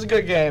 It was a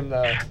good game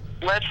though.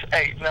 Let's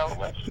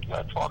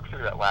walk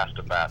through that last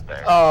at bat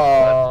there.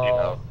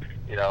 Oh.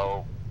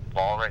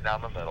 Ball right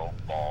down the middle,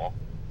 ball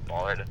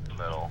ball right in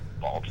the middle,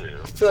 ball 2, I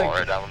feel ball like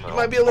right down the middle. you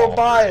might be a little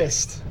ball 3.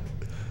 biased.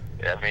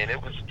 I mean,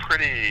 it was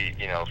pretty,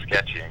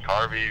 sketchy. And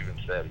Carvey even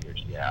said, he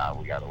goes, yeah,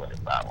 we got to win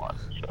that one.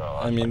 So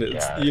I mean, like,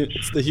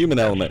 it's the human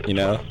element,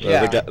 Yeah.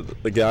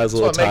 The guy's a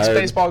little That's what tired.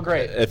 makes baseball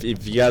great. If you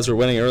guys were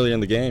winning early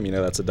in the game,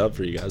 that's a dub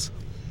for you guys.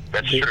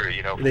 That's true.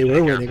 They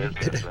were winning.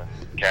 Business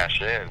and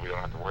cash in, we don't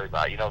have to worry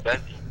about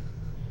it.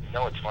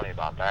 What's funny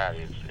about that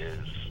is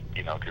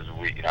because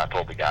I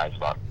told the guys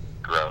about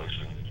Gross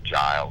and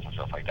Giles and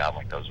stuff like that. I'm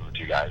like, those were the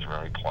 2 guys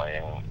really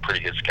playing. Pretty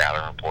good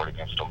scouting report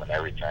against them and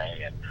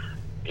everything. And,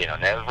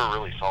 never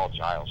really saw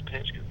Giles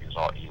pitch because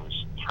he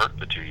was hurt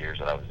the 2 years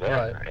that I was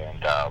there. Right.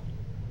 And,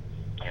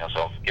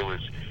 so it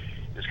was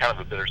kind of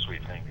a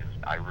bittersweet thing because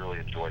I really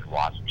enjoyed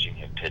watching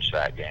him pitch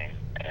that game.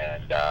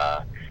 And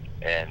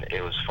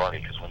it was funny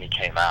because when he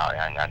came out,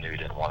 I knew he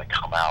didn't want to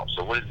come out.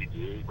 So what does he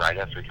do right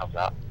after he comes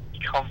out?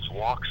 He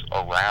walks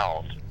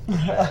around the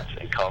fence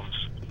and comes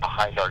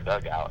behind our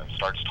dugout and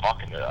starts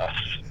talking to us.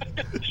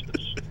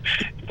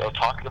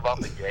 Talking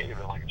about the game.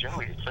 And like,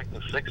 Joey, it's like the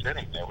 6th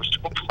inning, man. We're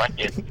still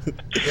playing.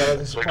 Yeah,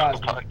 that's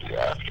surprising.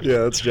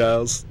 Yeah, it's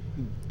Giles.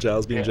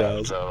 Giles being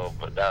Giles. So,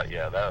 but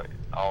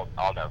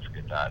I'll never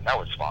forget that. And that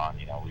was fun.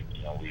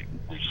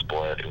 We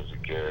split. It was a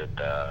good.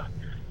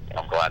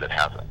 I'm glad it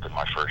happened in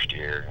my first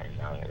year.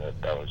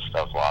 That was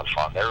a lot of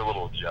fun. They were a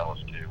little jealous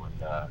too when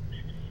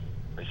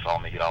they saw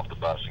me get off the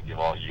bus and give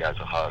all you guys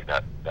a hug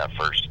that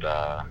first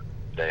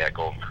day at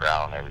Golden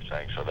Corral and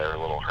everything. So they were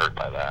a little hurt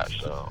by that.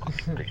 So I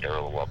think they were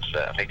a little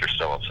upset. I think they're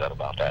still upset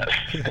about that.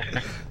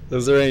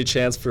 Is there any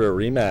chance for a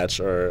rematch,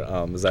 or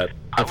is that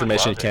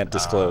information you can't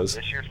disclose?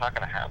 This year's not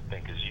going to happen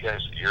because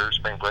your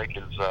spring break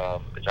is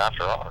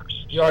after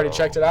ours. You already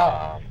checked it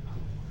out.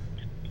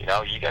 You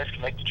guys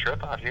can make the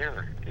trip out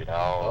here.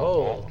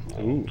 Oh.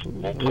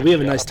 Well, we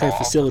have a nice turf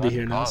facility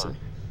here now, so.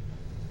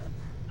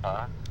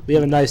 Huh? We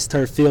have a nice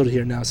turf field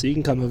here now, so you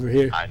can come over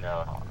here. I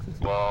know.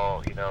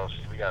 Well, we have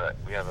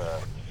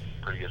a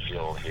pretty good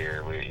field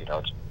here.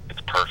 It's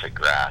perfect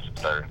grass. It's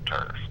better than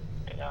turf.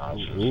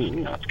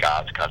 It's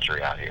God's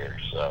country out here.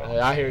 So. Hey,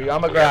 I hear you.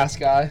 I'm a grass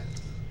guy.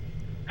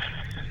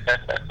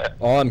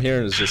 All I'm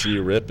hearing is just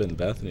you ripping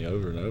Bethany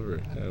over and over.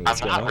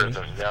 What's I'm not going on?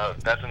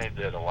 ripping. Bethany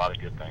did a lot of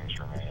good things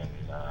for me,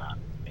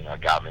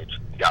 and got me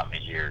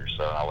here.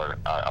 So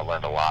I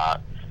learned a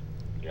lot.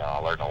 I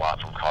learned a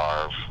lot from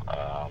Carv.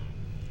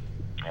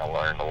 I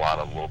learned a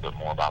little bit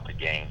more about the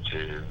game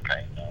too.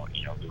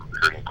 The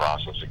recruiting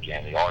process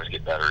again. You always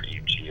get better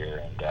each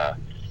year, and to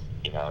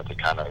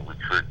kind of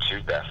recruit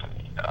to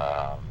Bethany,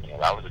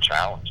 that was a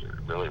challenge. It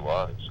really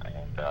was,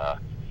 and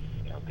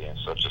being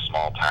such a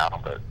small town,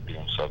 but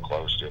being so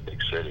close to a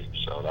big city.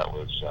 So that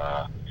was,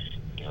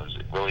 it was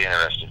really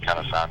interesting. Kind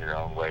of found your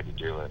own way to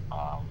do it.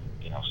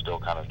 Still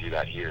kind of do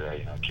that here.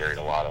 I carried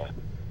a lot of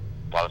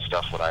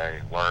stuff that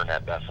I learned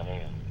at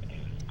Bethany and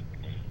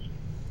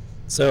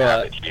so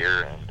have it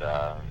here, and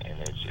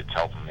it's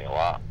helping me a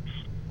lot.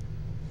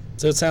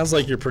 So it sounds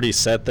like you're pretty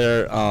set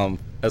there.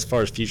 As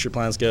far as future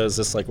plans go, is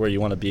this like where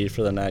you want to be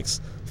for the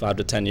next 5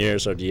 to 10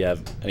 years, or do you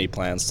have any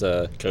plans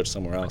to coach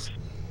somewhere else?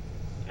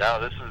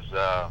 No, this is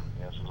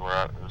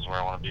where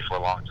I want to be for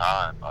a long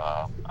time.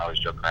 I always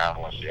joke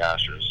around once the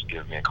Astros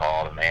give me a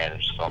call to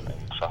manage something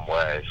in some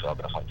way, so I'll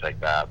definitely take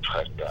that.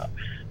 But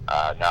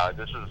no,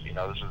 this is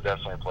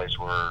definitely a place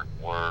where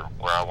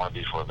I want to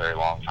be for a very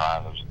long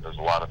time. There's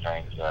a lot of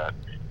things that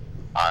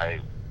I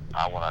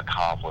want to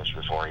accomplish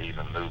before I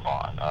even move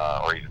on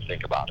or even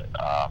think about it.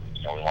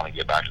 We want to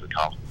get back to the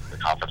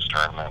conference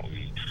tournament.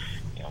 We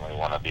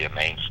want to be a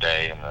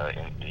mainstay in the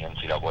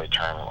NCAA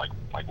tournament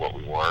like what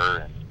we were,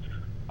 and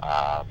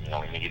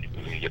we need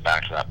to get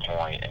back to that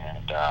point.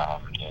 And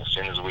as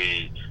soon as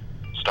we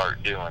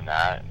start doing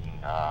that,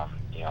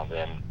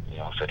 then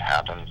if it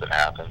happens, it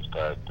happens.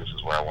 But this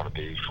is where I want to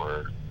be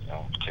for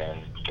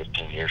 10,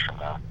 15 years from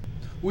now.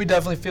 We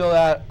definitely feel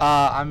that.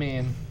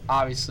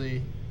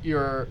 Obviously,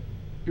 you're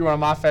one of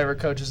my favorite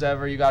coaches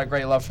ever. You got a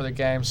great love for the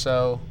game,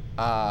 so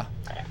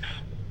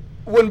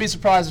wouldn't be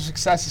surprised if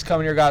success is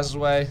coming your guys'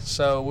 way.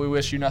 So we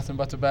wish you nothing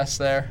but the best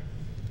there.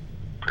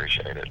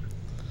 Appreciate it.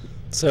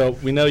 So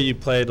we know you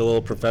played a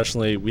little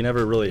professionally. We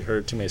never really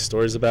heard too many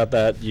stories about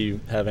that. You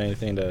have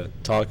anything to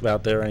talk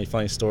about there? Any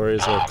funny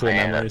stories or cool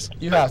memories?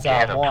 You have to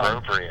have one.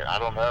 Inappropriate. I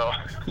don't know.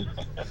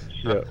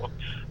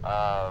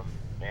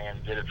 Man,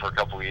 did it for a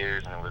couple of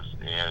years, and it was.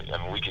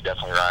 We could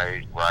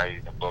definitely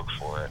write a book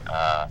for it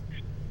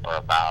or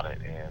about it,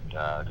 and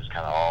just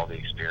kind of all the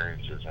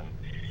experiences. And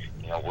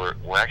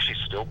we're actually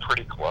still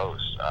pretty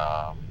close.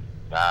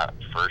 That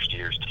first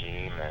year's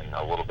team and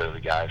a little bit of the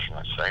guys from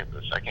the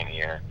second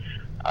year.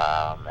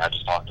 I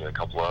just talked to a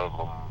couple of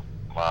them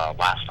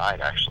last night,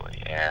 actually,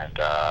 and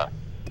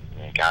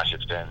gosh,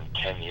 it's been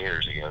 10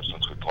 years ago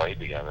since we played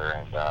together,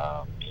 and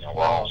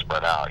we're all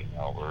spread out.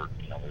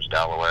 There's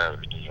Delaware,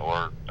 there's New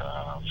York,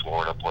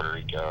 Florida, Puerto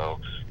Rico,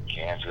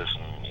 Kansas,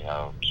 and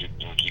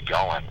keep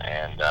going.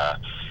 And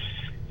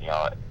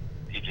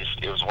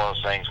it was one of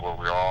those things where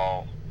we're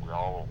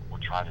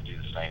trying to do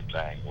the same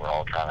thing. We're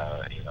all trying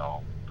to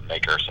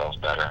make ourselves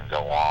better and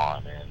go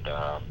on. And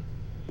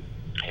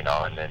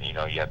And then,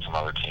 you had some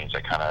other teams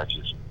that kind of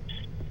just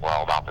were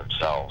all about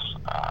themselves,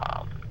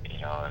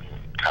 and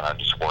kind of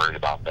just worried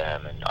about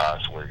them and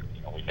us.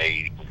 We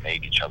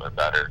made each other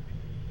better.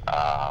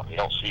 You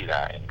don't see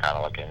that in kind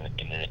of like an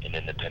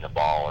independent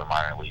ball or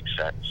minor league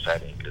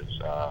setting, because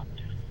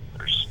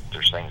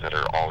there's things that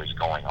are always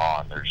going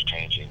on. There's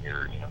changing.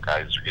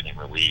 Guys are getting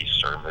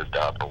released or moved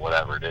up or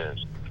whatever it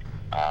is.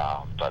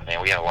 But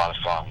man, we had a lot of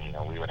fun.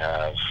 We would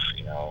have,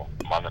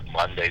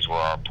 Mondays were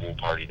our pool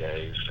party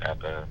days at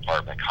the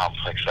apartment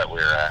complex that we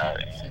were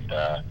at, and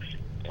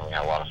we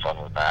had a lot of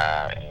fun with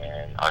that.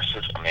 And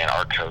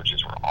our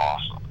coaches were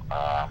awesome.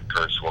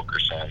 Curtis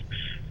Wilkerson,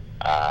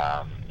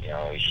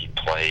 he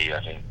played,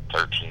 I think,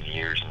 13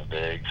 years in the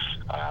bigs.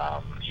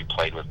 He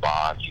played with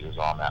Bonds. He was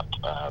on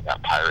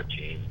that Pirate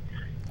team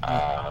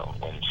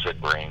when Sid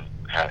Bring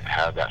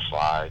had that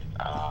slide.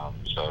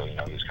 So, he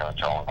was kind of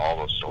telling all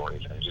those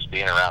stories, and just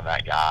being around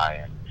that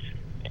guy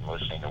and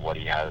listening to what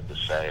he had to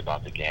say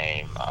about the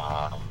game,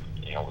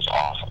 was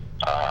awesome.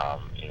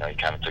 He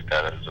kind of took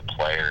that as a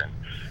player and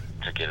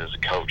took it as a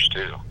coach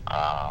too.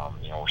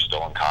 We're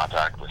still in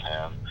contact with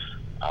him,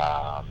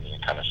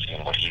 kind of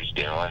seeing what he's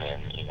doing,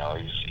 and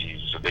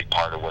he's a big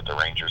part of what the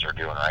Rangers are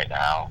doing right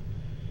now.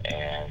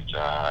 And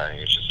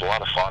it's just a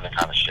lot of fun to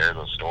kind of share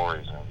those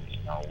stories.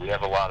 And we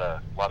have a lot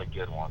of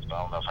good ones, but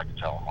I don't know if I can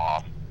tell them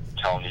all. I'm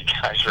telling you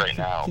guys right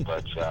now,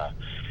 but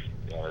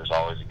there's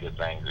always a good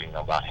thing,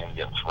 about him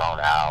getting thrown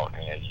out.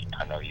 And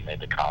I know he made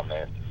the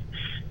comment.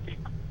 He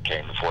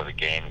came before the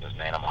game and goes,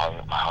 "Man, I'm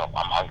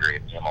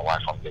hungry. My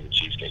wife wants to go to the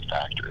Cheesecake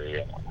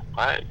Factory." And I'm like,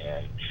 "What?"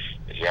 And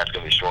he said, "Yeah, it's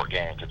gonna be a short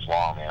game. If it's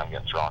long, man, I'm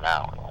getting thrown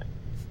out." I'm like,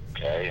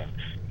 "Okay."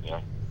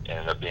 And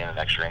ended up being an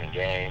extra inning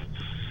game.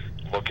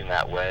 Looking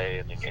that way,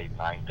 I think 8th,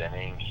 9th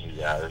inning,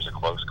 there's a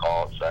close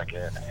call at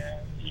second, and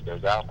he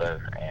goes out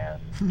there,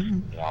 and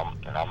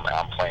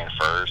I'm playing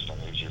first, and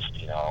he's just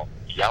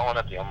yelling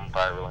at the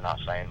umpire, really not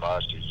saying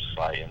much. He's just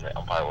like, and the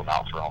umpire will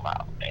not throw him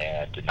out,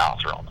 and did not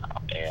throw him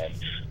out. And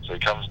so he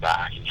comes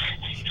back,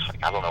 he's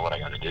like, "I don't know what I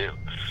got to do."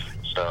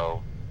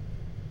 So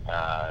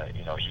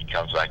he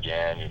comes back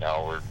in.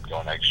 We're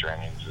going extra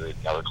innings.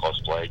 Another close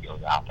play,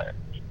 goes out there.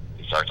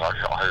 He starts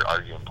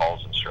arguing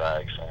balls and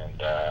strikes,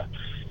 and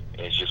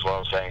it's just one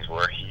of those things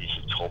where he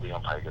told the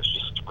umpire, he goes,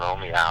 "Just throw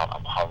me out.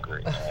 I'm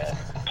hungry." And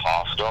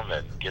tossed him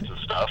and gets his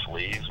stuff,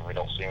 leaves, and we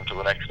don't see him till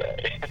the next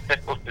day.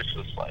 It's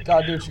just like,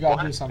 gotta do what you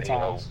gotta do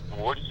sometimes.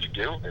 What are you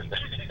doing?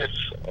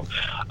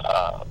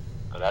 So,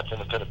 that's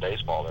independent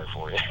baseball there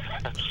for you.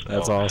 So,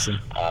 that's awesome.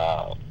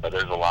 But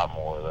there's a lot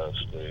more of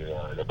those too.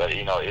 But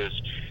it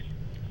was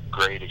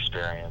great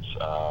experience.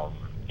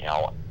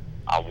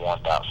 I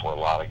want that for a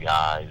lot of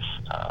guys.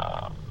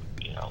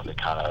 To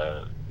kind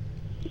of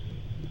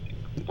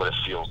what it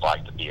feels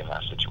like to be in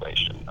that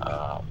situation.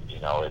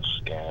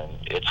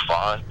 It's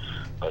fun,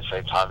 but at the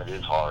same time, it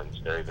is hard. It's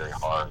very, very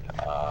hard.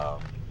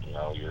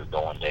 You're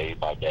going day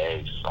by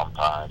day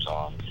sometimes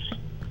on,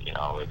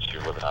 if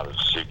you're living out of a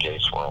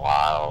suitcase for a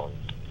while,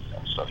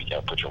 and so you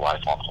got to put your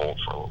life on hold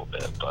for a little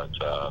bit.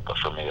 But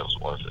for me, it was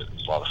worth it. It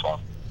was a lot of fun.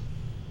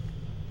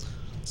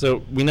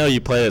 So we know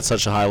you play at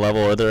such a high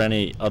level. Are there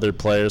any other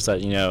players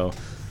that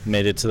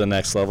made it to the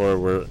next level or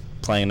were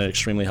playing at an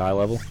extremely high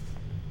level?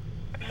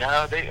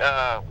 No,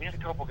 we had a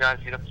couple guys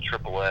get up to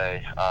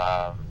AAA.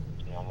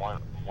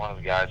 One of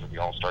the guys at the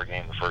All-Star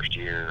game the first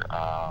year,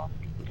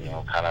 he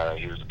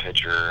was a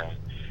pitcher, and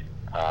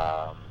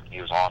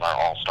he was on our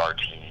All-Star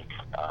team,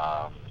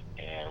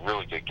 and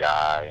really good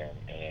guy,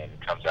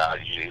 and comes out,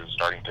 he was a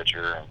starting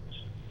pitcher,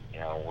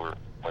 and we're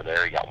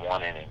there, he got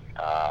 1 inning,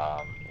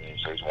 and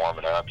so he's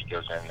warming up, he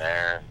goes in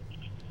there, and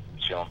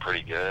he's feeling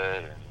pretty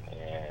good,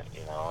 and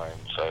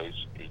so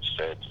he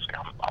said,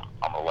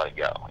 I'm going to let it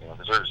go.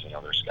 Because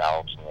there's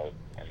scalps in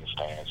the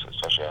stands,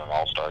 especially at an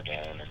All-Star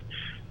game. And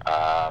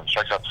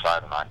strikes out the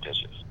side of 9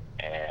 pitches.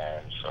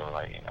 And so,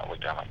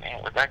 looked down,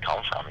 man, where'd that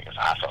come from? He goes,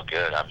 I felt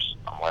good. I'm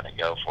letting it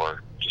go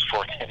for just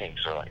 4 innings.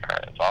 So, all right,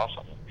 that's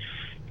awesome.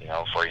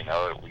 Before you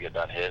know it, we get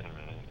done hitting,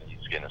 and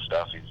he's getting his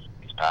stuff.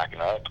 He's packing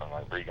up. I'm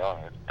like, where you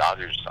going? The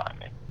Dodgers signed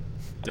me.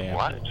 Damn.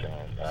 What? And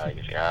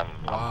he goes, yeah,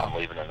 I'm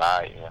leaving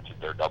tonight.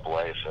 They're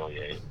AA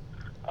affiliate.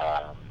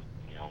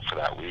 For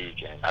that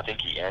week, and I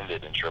think he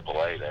ended in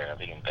AAA there. I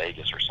think in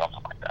Vegas or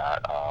something like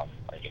that.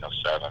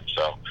 7.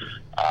 So,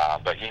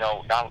 but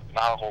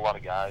not a whole lot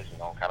of guys.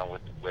 Kind of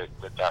with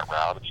that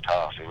route, it's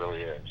tough. It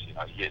really is.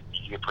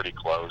 You get pretty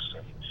close,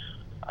 and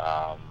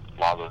a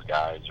lot of those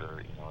guys are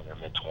in their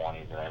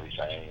mid-20s and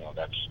everything.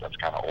 That's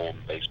kind of old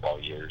in baseball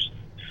years.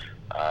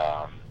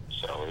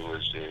 So it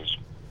was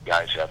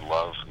guys who had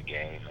love for the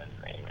game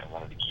and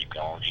wanted to keep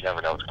going. You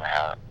never know what's going to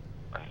happen.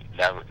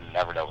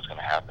 Never know what's going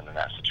to happen in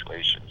that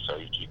situation. So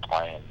you keep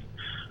playing.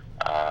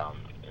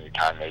 The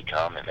time may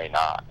come, it may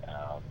not.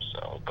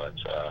 But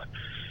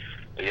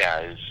yeah,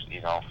 it's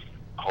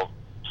hope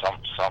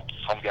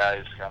some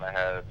guys kind of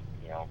have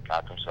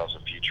got themselves a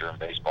future in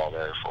baseball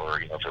there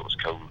for if it was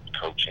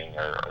coaching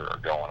or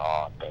going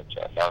on, but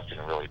nothing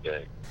really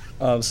big.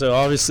 So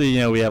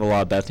obviously we have a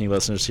lot of Bethany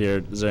listeners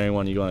here. Is there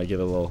anyone you want to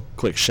give a little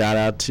quick shout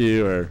out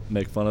to or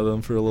make fun of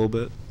them for a little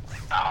bit?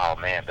 Oh Oh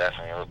man,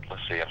 definitely.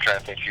 Let's see. I'm trying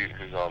to think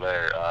who's all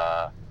there.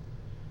 Of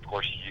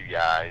course, you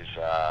guys.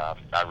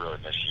 I really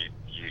miss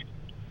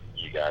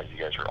you guys. You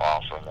guys are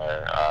awesome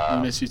there.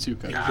 We miss you too,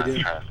 Coach. I'm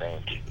trying to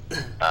think.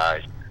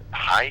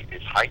 Height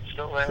is Height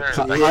still there?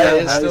 Height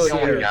is still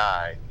here.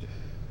 Guy.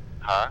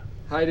 Huh?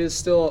 Height is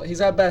still.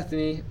 He's at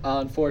Bethany.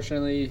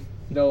 Unfortunately,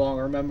 no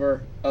longer a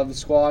member of the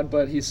squad,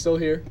 but he's still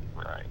here.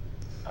 Right.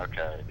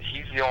 Okay.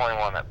 He's the only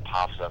one that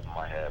pops up in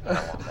my head that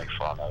I want to make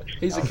fun of.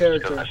 He's a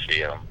character. Because I see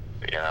him.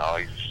 You know,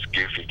 he's a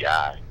goofy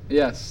guy.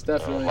 Yes,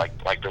 definitely. So,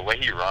 like the way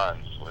he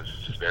runs was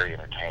just very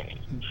entertaining.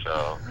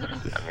 So,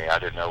 I mean, I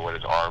didn't know what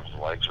his arms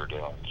and legs were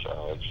doing.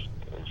 So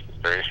it's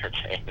very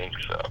entertaining.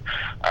 So,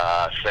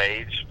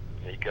 Sage,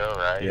 Nico,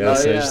 right? Yeah,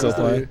 Sage still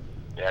playing.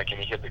 Yeah, can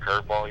he hit the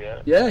curveball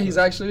yet? Yeah, he's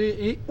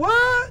actually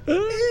what?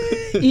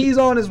 He's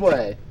on his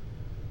way.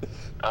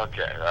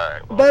 Okay, all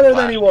right. Well, better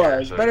than he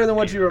was. So better than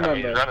what you remember. I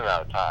mean, he's running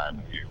out of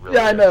time. Really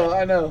yeah, I know.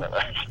 I'm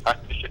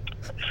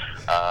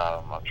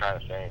trying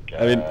to think.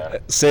 I mean,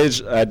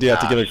 Sage, I do have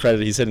to give him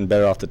credit. He's hitting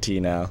better off the tee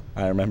now.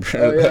 I remember.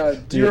 Oh, yeah.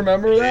 Do you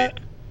remember that?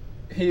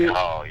 We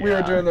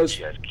were doing those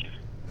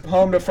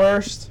home to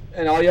first,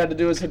 and all you had to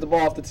do was hit the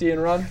ball off the tee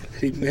and run.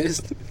 He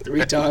missed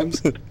 3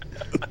 times.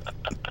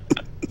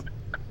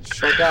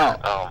 Struck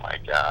out. Oh, my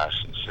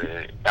gosh.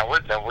 Now,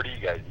 what do you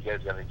guys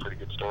got any pretty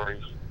good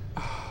stories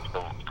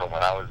from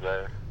when I was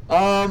there?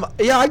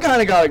 Yeah, I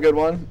kind of got a good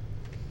one.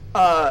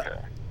 Okay.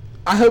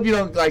 I hope you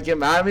don't get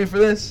mad at me for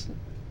this.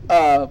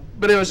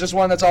 But it was just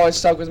one that's always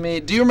stuck with me.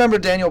 Do you remember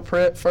Daniel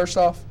Pritt, first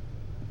off?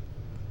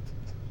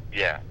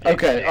 Yeah.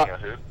 Okay. Daniel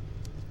who?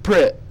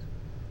 Pritt.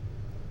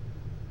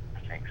 I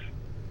think so.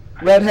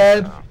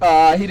 Redhead.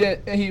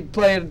 He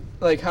played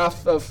like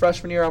half of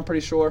freshman year, I'm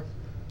pretty sure.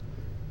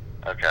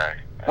 Okay.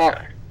 All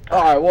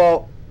right,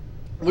 well,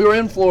 we were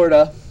in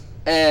Florida,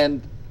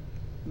 and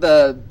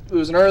it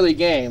was an early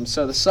game,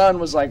 so the sun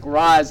was like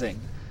rising.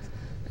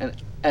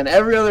 And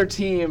every other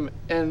team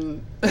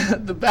in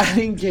the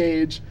batting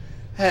cage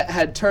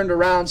had turned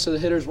around so the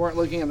hitters weren't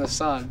looking in the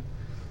sun.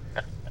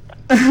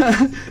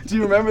 Do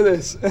you remember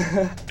this?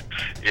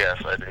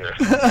 Yes, I do.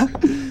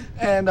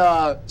 And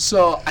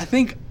so I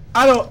think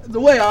the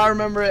way I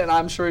remember it, and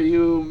I'm sure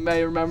you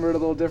may remember it a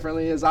little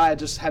differently, is I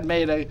just had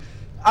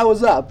I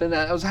was up and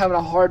I was having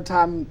a hard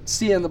time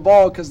seeing the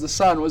ball because the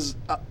sun was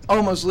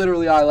almost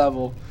literally eye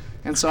level.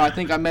 And so I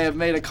think I may have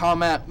made a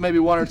comment, maybe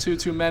one or two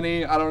too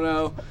many, I don't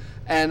know.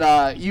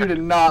 And you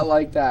did not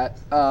like that.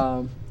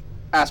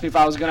 Asked me if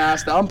I was going to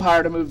ask the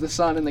umpire to move the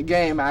sun in the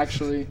game,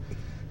 actually.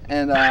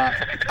 And I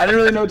didn't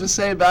really know what to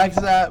say back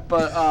to that.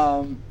 But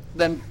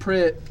then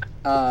Pritt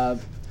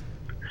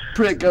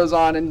goes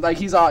on, and like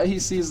he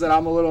sees that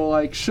I'm a little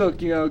like shook,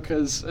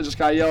 because I just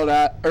got yelled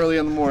at early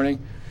in the morning.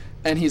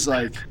 And he's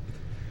like,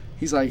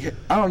 I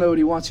don't know what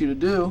he wants you to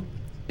do.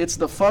 It's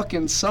the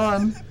fucking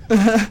sun.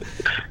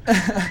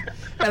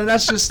 And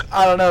that's just,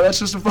 I don't know, that's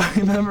just a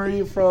fucking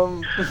memory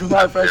from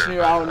my freshman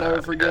year I'll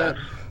never forget.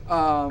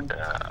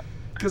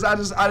 Because I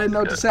didn't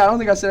know what to say. I don't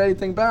think I said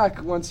anything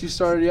back once you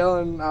started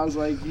yelling. I was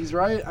like, he's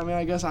right. I mean,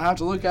 I guess I have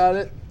to look at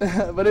it.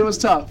 But it was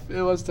tough.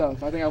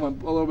 I think I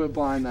went a little bit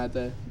blind that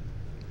day.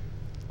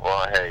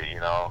 Well, hey,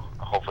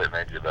 hopefully it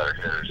made you a better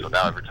hitter. So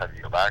now every time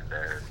you go back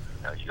there,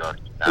 you're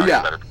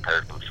better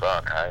prepared for the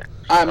sun, right?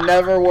 I'm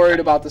never worried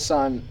about the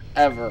sun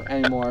ever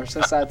anymore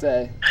since that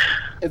day.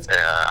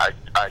 I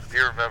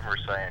do remember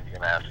saying you're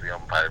going to ask the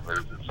umpire to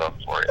move the sun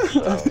for you.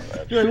 So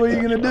you're like, what are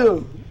you going to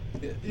do?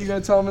 You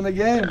going to tell him in the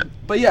game?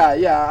 But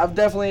yeah,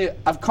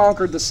 I've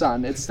conquered the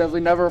sun. It's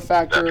definitely never a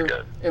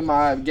factor in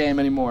my game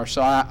anymore.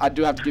 So I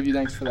do have to give you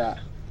thanks for that.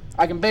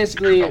 I can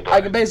basically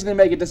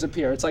make it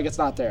disappear. It's like it's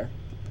not there.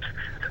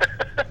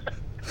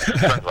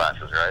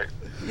 Sunglasses, right?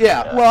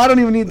 Yeah, well, I don't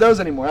even need those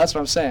anymore. That's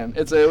what I'm saying.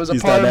 It was a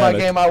part of my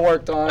game I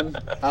worked on.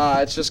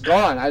 It's just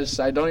gone. I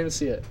don't even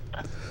see it.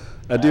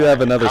 I do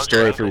have another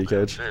story for you,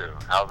 Coach.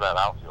 How's that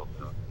outfield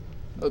doing?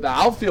 Oh, the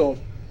outfield.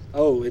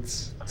 Oh,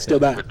 it's still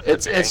bad.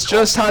 It's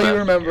just how you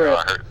remember it.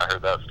 I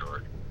heard that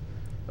story.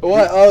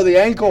 What? Oh, the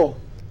ankle.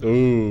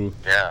 Ooh.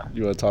 Yeah.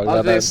 You want to talk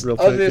about that real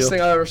quick? Ugliest thing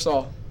I ever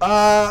saw.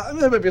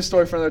 That might be a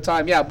story for another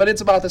time. Yeah, but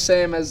it's about the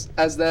same as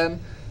then.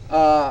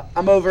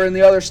 I'm over in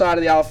the other side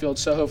of the outfield,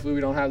 so hopefully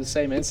we don't have the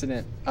same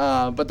incident.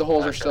 But the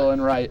holes are still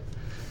in right.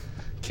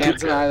 Can't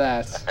deny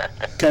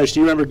that. Coach, do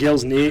you remember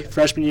Gil's knee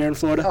freshman year in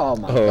Florida? Oh,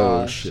 my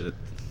gosh. Shit.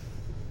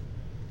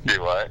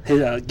 Do what?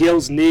 His,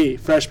 Gil's knee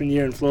freshman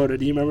year in Florida.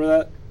 Do you remember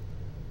that?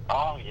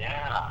 Oh,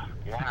 yeah.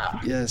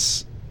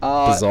 Yes.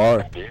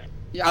 Bizarre.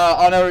 Yeah,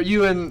 I know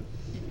you and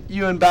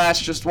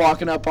Bash just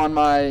walking up on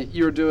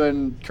you were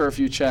doing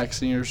curfew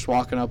checks, and you're just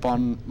walking up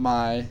on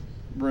my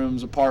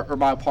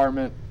my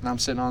apartment, and I'm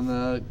sitting on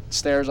the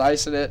stairs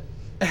icing it,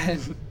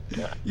 and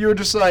you were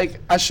just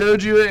like, I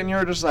showed you it, and you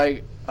were just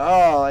like,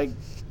 oh, like,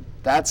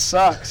 that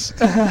sucks.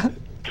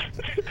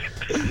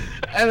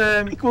 And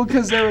then, well,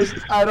 because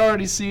I'd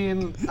already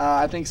seen,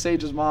 I think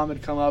Sage's mom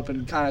had come up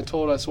and kind of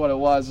told us what it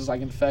was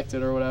like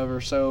infected or whatever,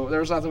 so there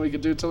was nothing we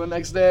could do till the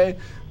next day,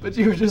 but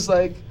you were just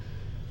like,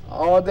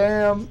 oh,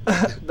 damn,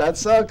 that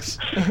sucks.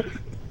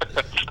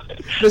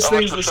 This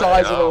thing's the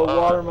size of a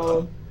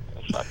watermelon.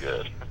 That's not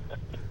good.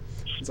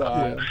 It's all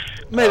right.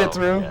 Made it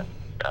through. Man.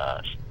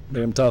 Gosh.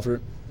 Made him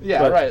tougher.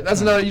 Yeah, right.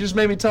 That's another. You just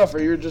made me tougher.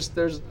 There's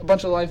a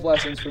bunch of life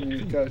lessons from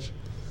you, Coach.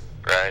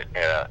 Right,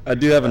 yeah. I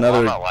do have another.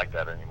 I'm not like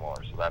that anymore,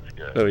 so that's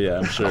good. Oh, yeah,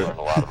 I'm sure. I learned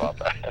a lot about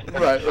that.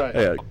 Right.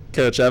 Yeah,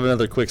 Coach, I have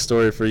another quick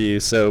story for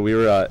you. So we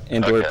were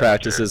indoor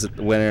practices sure. at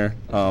the winter,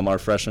 our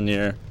freshman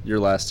year,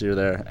 your last year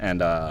there, and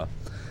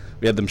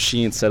we had the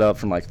machine set up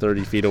from like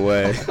 30 feet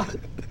away,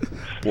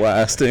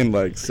 blasting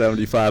like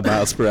 75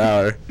 miles per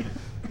hour.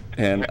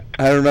 And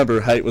I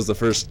remember Height was the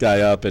first guy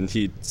up, and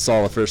he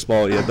saw the first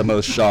ball. He had the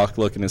most shocked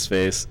look in his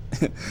face.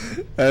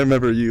 I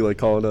remember you like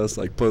calling us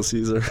like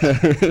pussies or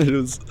it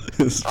was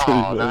pretty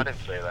funny. No, I didn't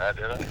say that,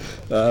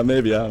 did I?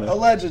 Maybe, I don't know.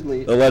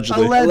 Allegedly.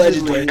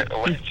 Allegedly.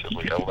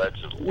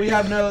 We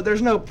have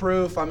there's no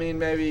proof. I mean,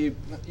 maybe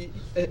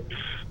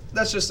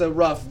that's just a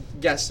rough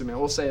guesstimate.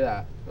 We'll say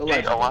that.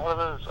 Allegedly. A lot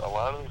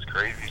of those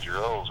crazy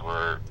drills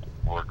were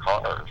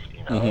cars,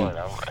 you know, and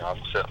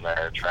I'm sitting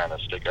there trying to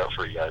stick up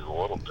for you guys a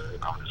little bit,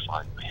 and I'm just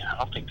like, man, I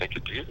don't think they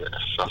could do this.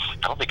 So I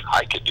don't think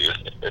I could do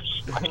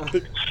this. Like,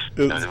 do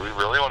we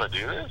really want to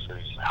do this? And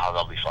he's like, oh,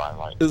 they'll be fine.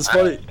 Like, it's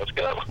funny. Let's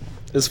go.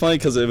 It's funny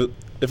because if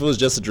it was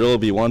just a drill,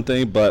 it'd be one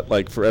thing, but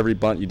like for every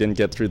bunt you didn't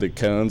get through the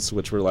cones,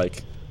 which were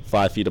like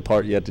 5 feet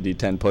apart, you had to do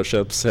 10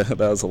 push-ups. That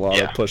was a lot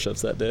of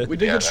push-ups that day. We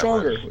did get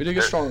stronger. There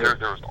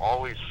was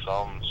always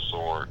some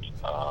sort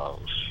of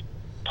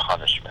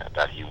punishment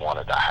that he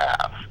wanted to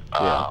have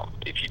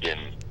if you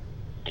didn't,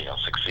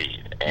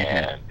 succeed.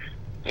 And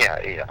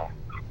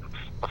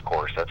of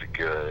course that's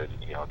good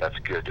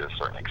to a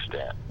certain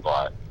extent,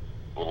 but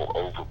a little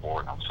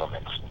overboard on some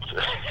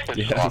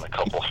instances on a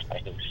couple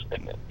of things.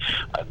 And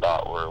I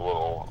thought we're a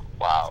little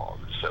I'm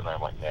sitting there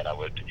like, man, I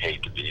would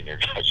hate to be in your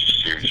guys'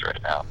 shoes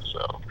right now.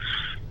 So,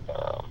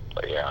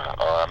 but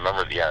I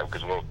remember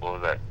because what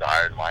was that? The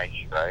Iron Mike,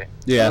 right?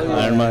 Yeah,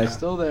 Iron Mike.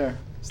 Still there.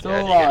 Still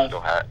alive.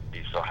 alive. Do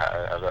you still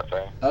have that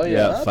thing? Oh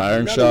yeah.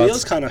 Firing The shots.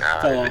 wheels kind of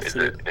fell off. Is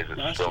it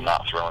still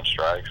not throwing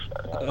strikes?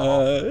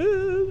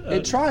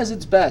 It tries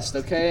its best,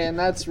 okay, and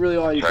that's really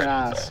all you can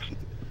ask.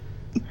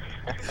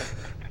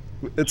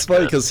 It's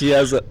funny because he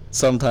has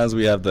sometimes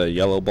we have the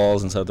yellow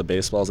balls instead of the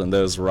baseballs, and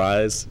those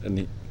rise,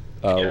 and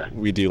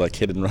we do like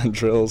hit and run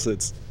drills.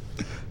 It's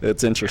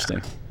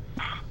interesting.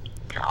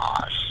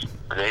 Gosh,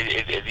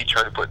 is he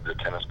trying to put the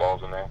tennis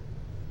balls in there?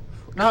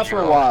 Not for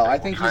a while. I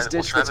think he's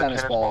ditched the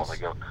tennis balls.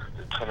 The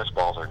tennis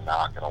balls are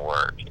not going to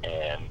work.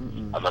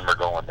 And I remember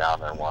going down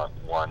there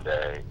one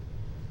day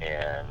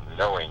and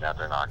knowing that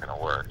they're not going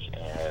to work.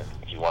 And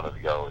he wanted to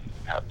go and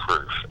have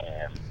proof.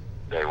 And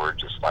they were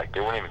just like, they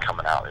weren't even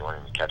coming out. They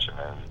weren't even catching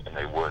them. And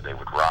they would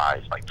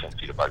rise like 10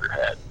 feet above your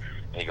head.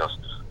 And he goes,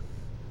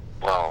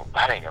 well,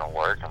 that ain't going to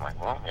work. I'm like,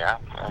 well, yeah,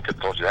 I could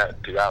have told you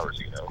that 2 hours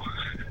ago.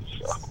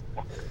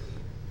 So.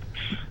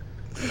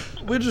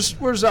 We're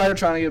just out here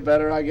trying to get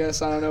better, I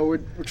guess. I don't know. We're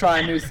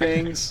trying new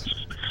things.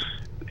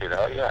 You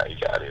got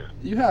to.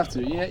 You have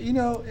to. Yeah,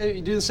 if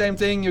you do the same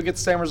thing, you'll get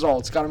the same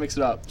results. Got to mix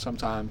it up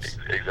sometimes.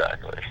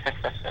 Exactly.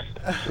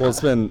 Well,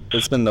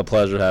 it's been a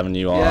pleasure having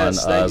you on.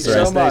 Yes, thank you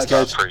so much.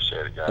 Coach? I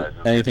appreciate it, guys.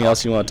 Anything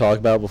else you want to talk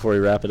about before we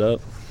wrap it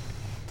up?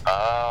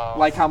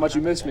 Like how much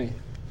you miss me.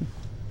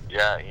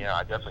 Yeah,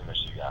 I definitely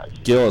miss you guys.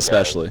 Gil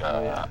especially.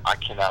 I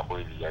cannot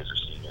believe you guys are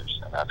seniors,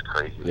 and that's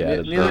crazy. Yeah,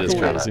 it is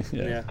crazy.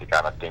 To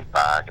kind of think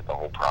back at the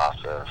whole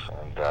process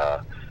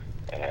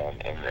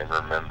and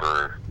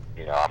remember.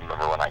 I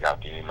remember when I got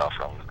the email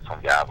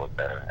from Gavlik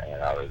there,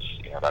 and I was,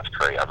 that's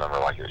crazy. I remember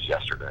like it was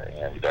yesterday,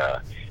 and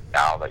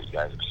now that you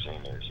guys are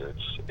seniors,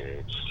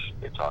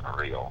 it's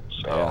unreal.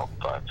 So,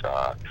 but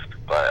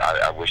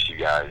I wish you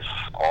guys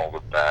all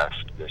the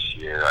best this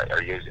year. How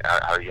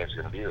are you guys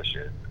going to be this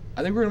year?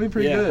 I think we're going to be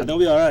pretty good. They'll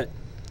be all right.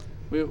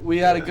 We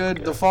had a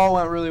good. The fall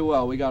went really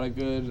well. We got a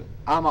good.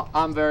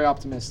 I'm very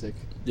optimistic.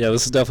 Yeah,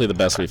 this is definitely the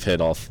best we've hit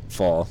all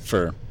fall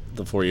for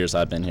the 4 years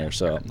I've been here.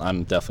 So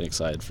I'm definitely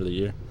excited for the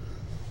year.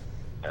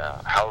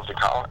 Yeah, how's the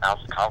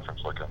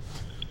conference looking?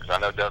 Because I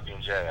know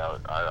W&J.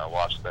 I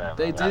watched them.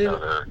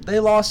 They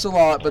lost a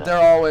lot, but they're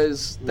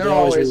always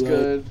really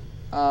good.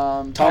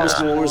 Thomas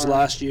Moore's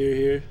last year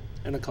here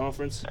in the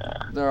conference.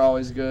 They're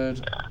always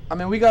good. I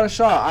mean, we got a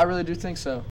shot. I really do think so.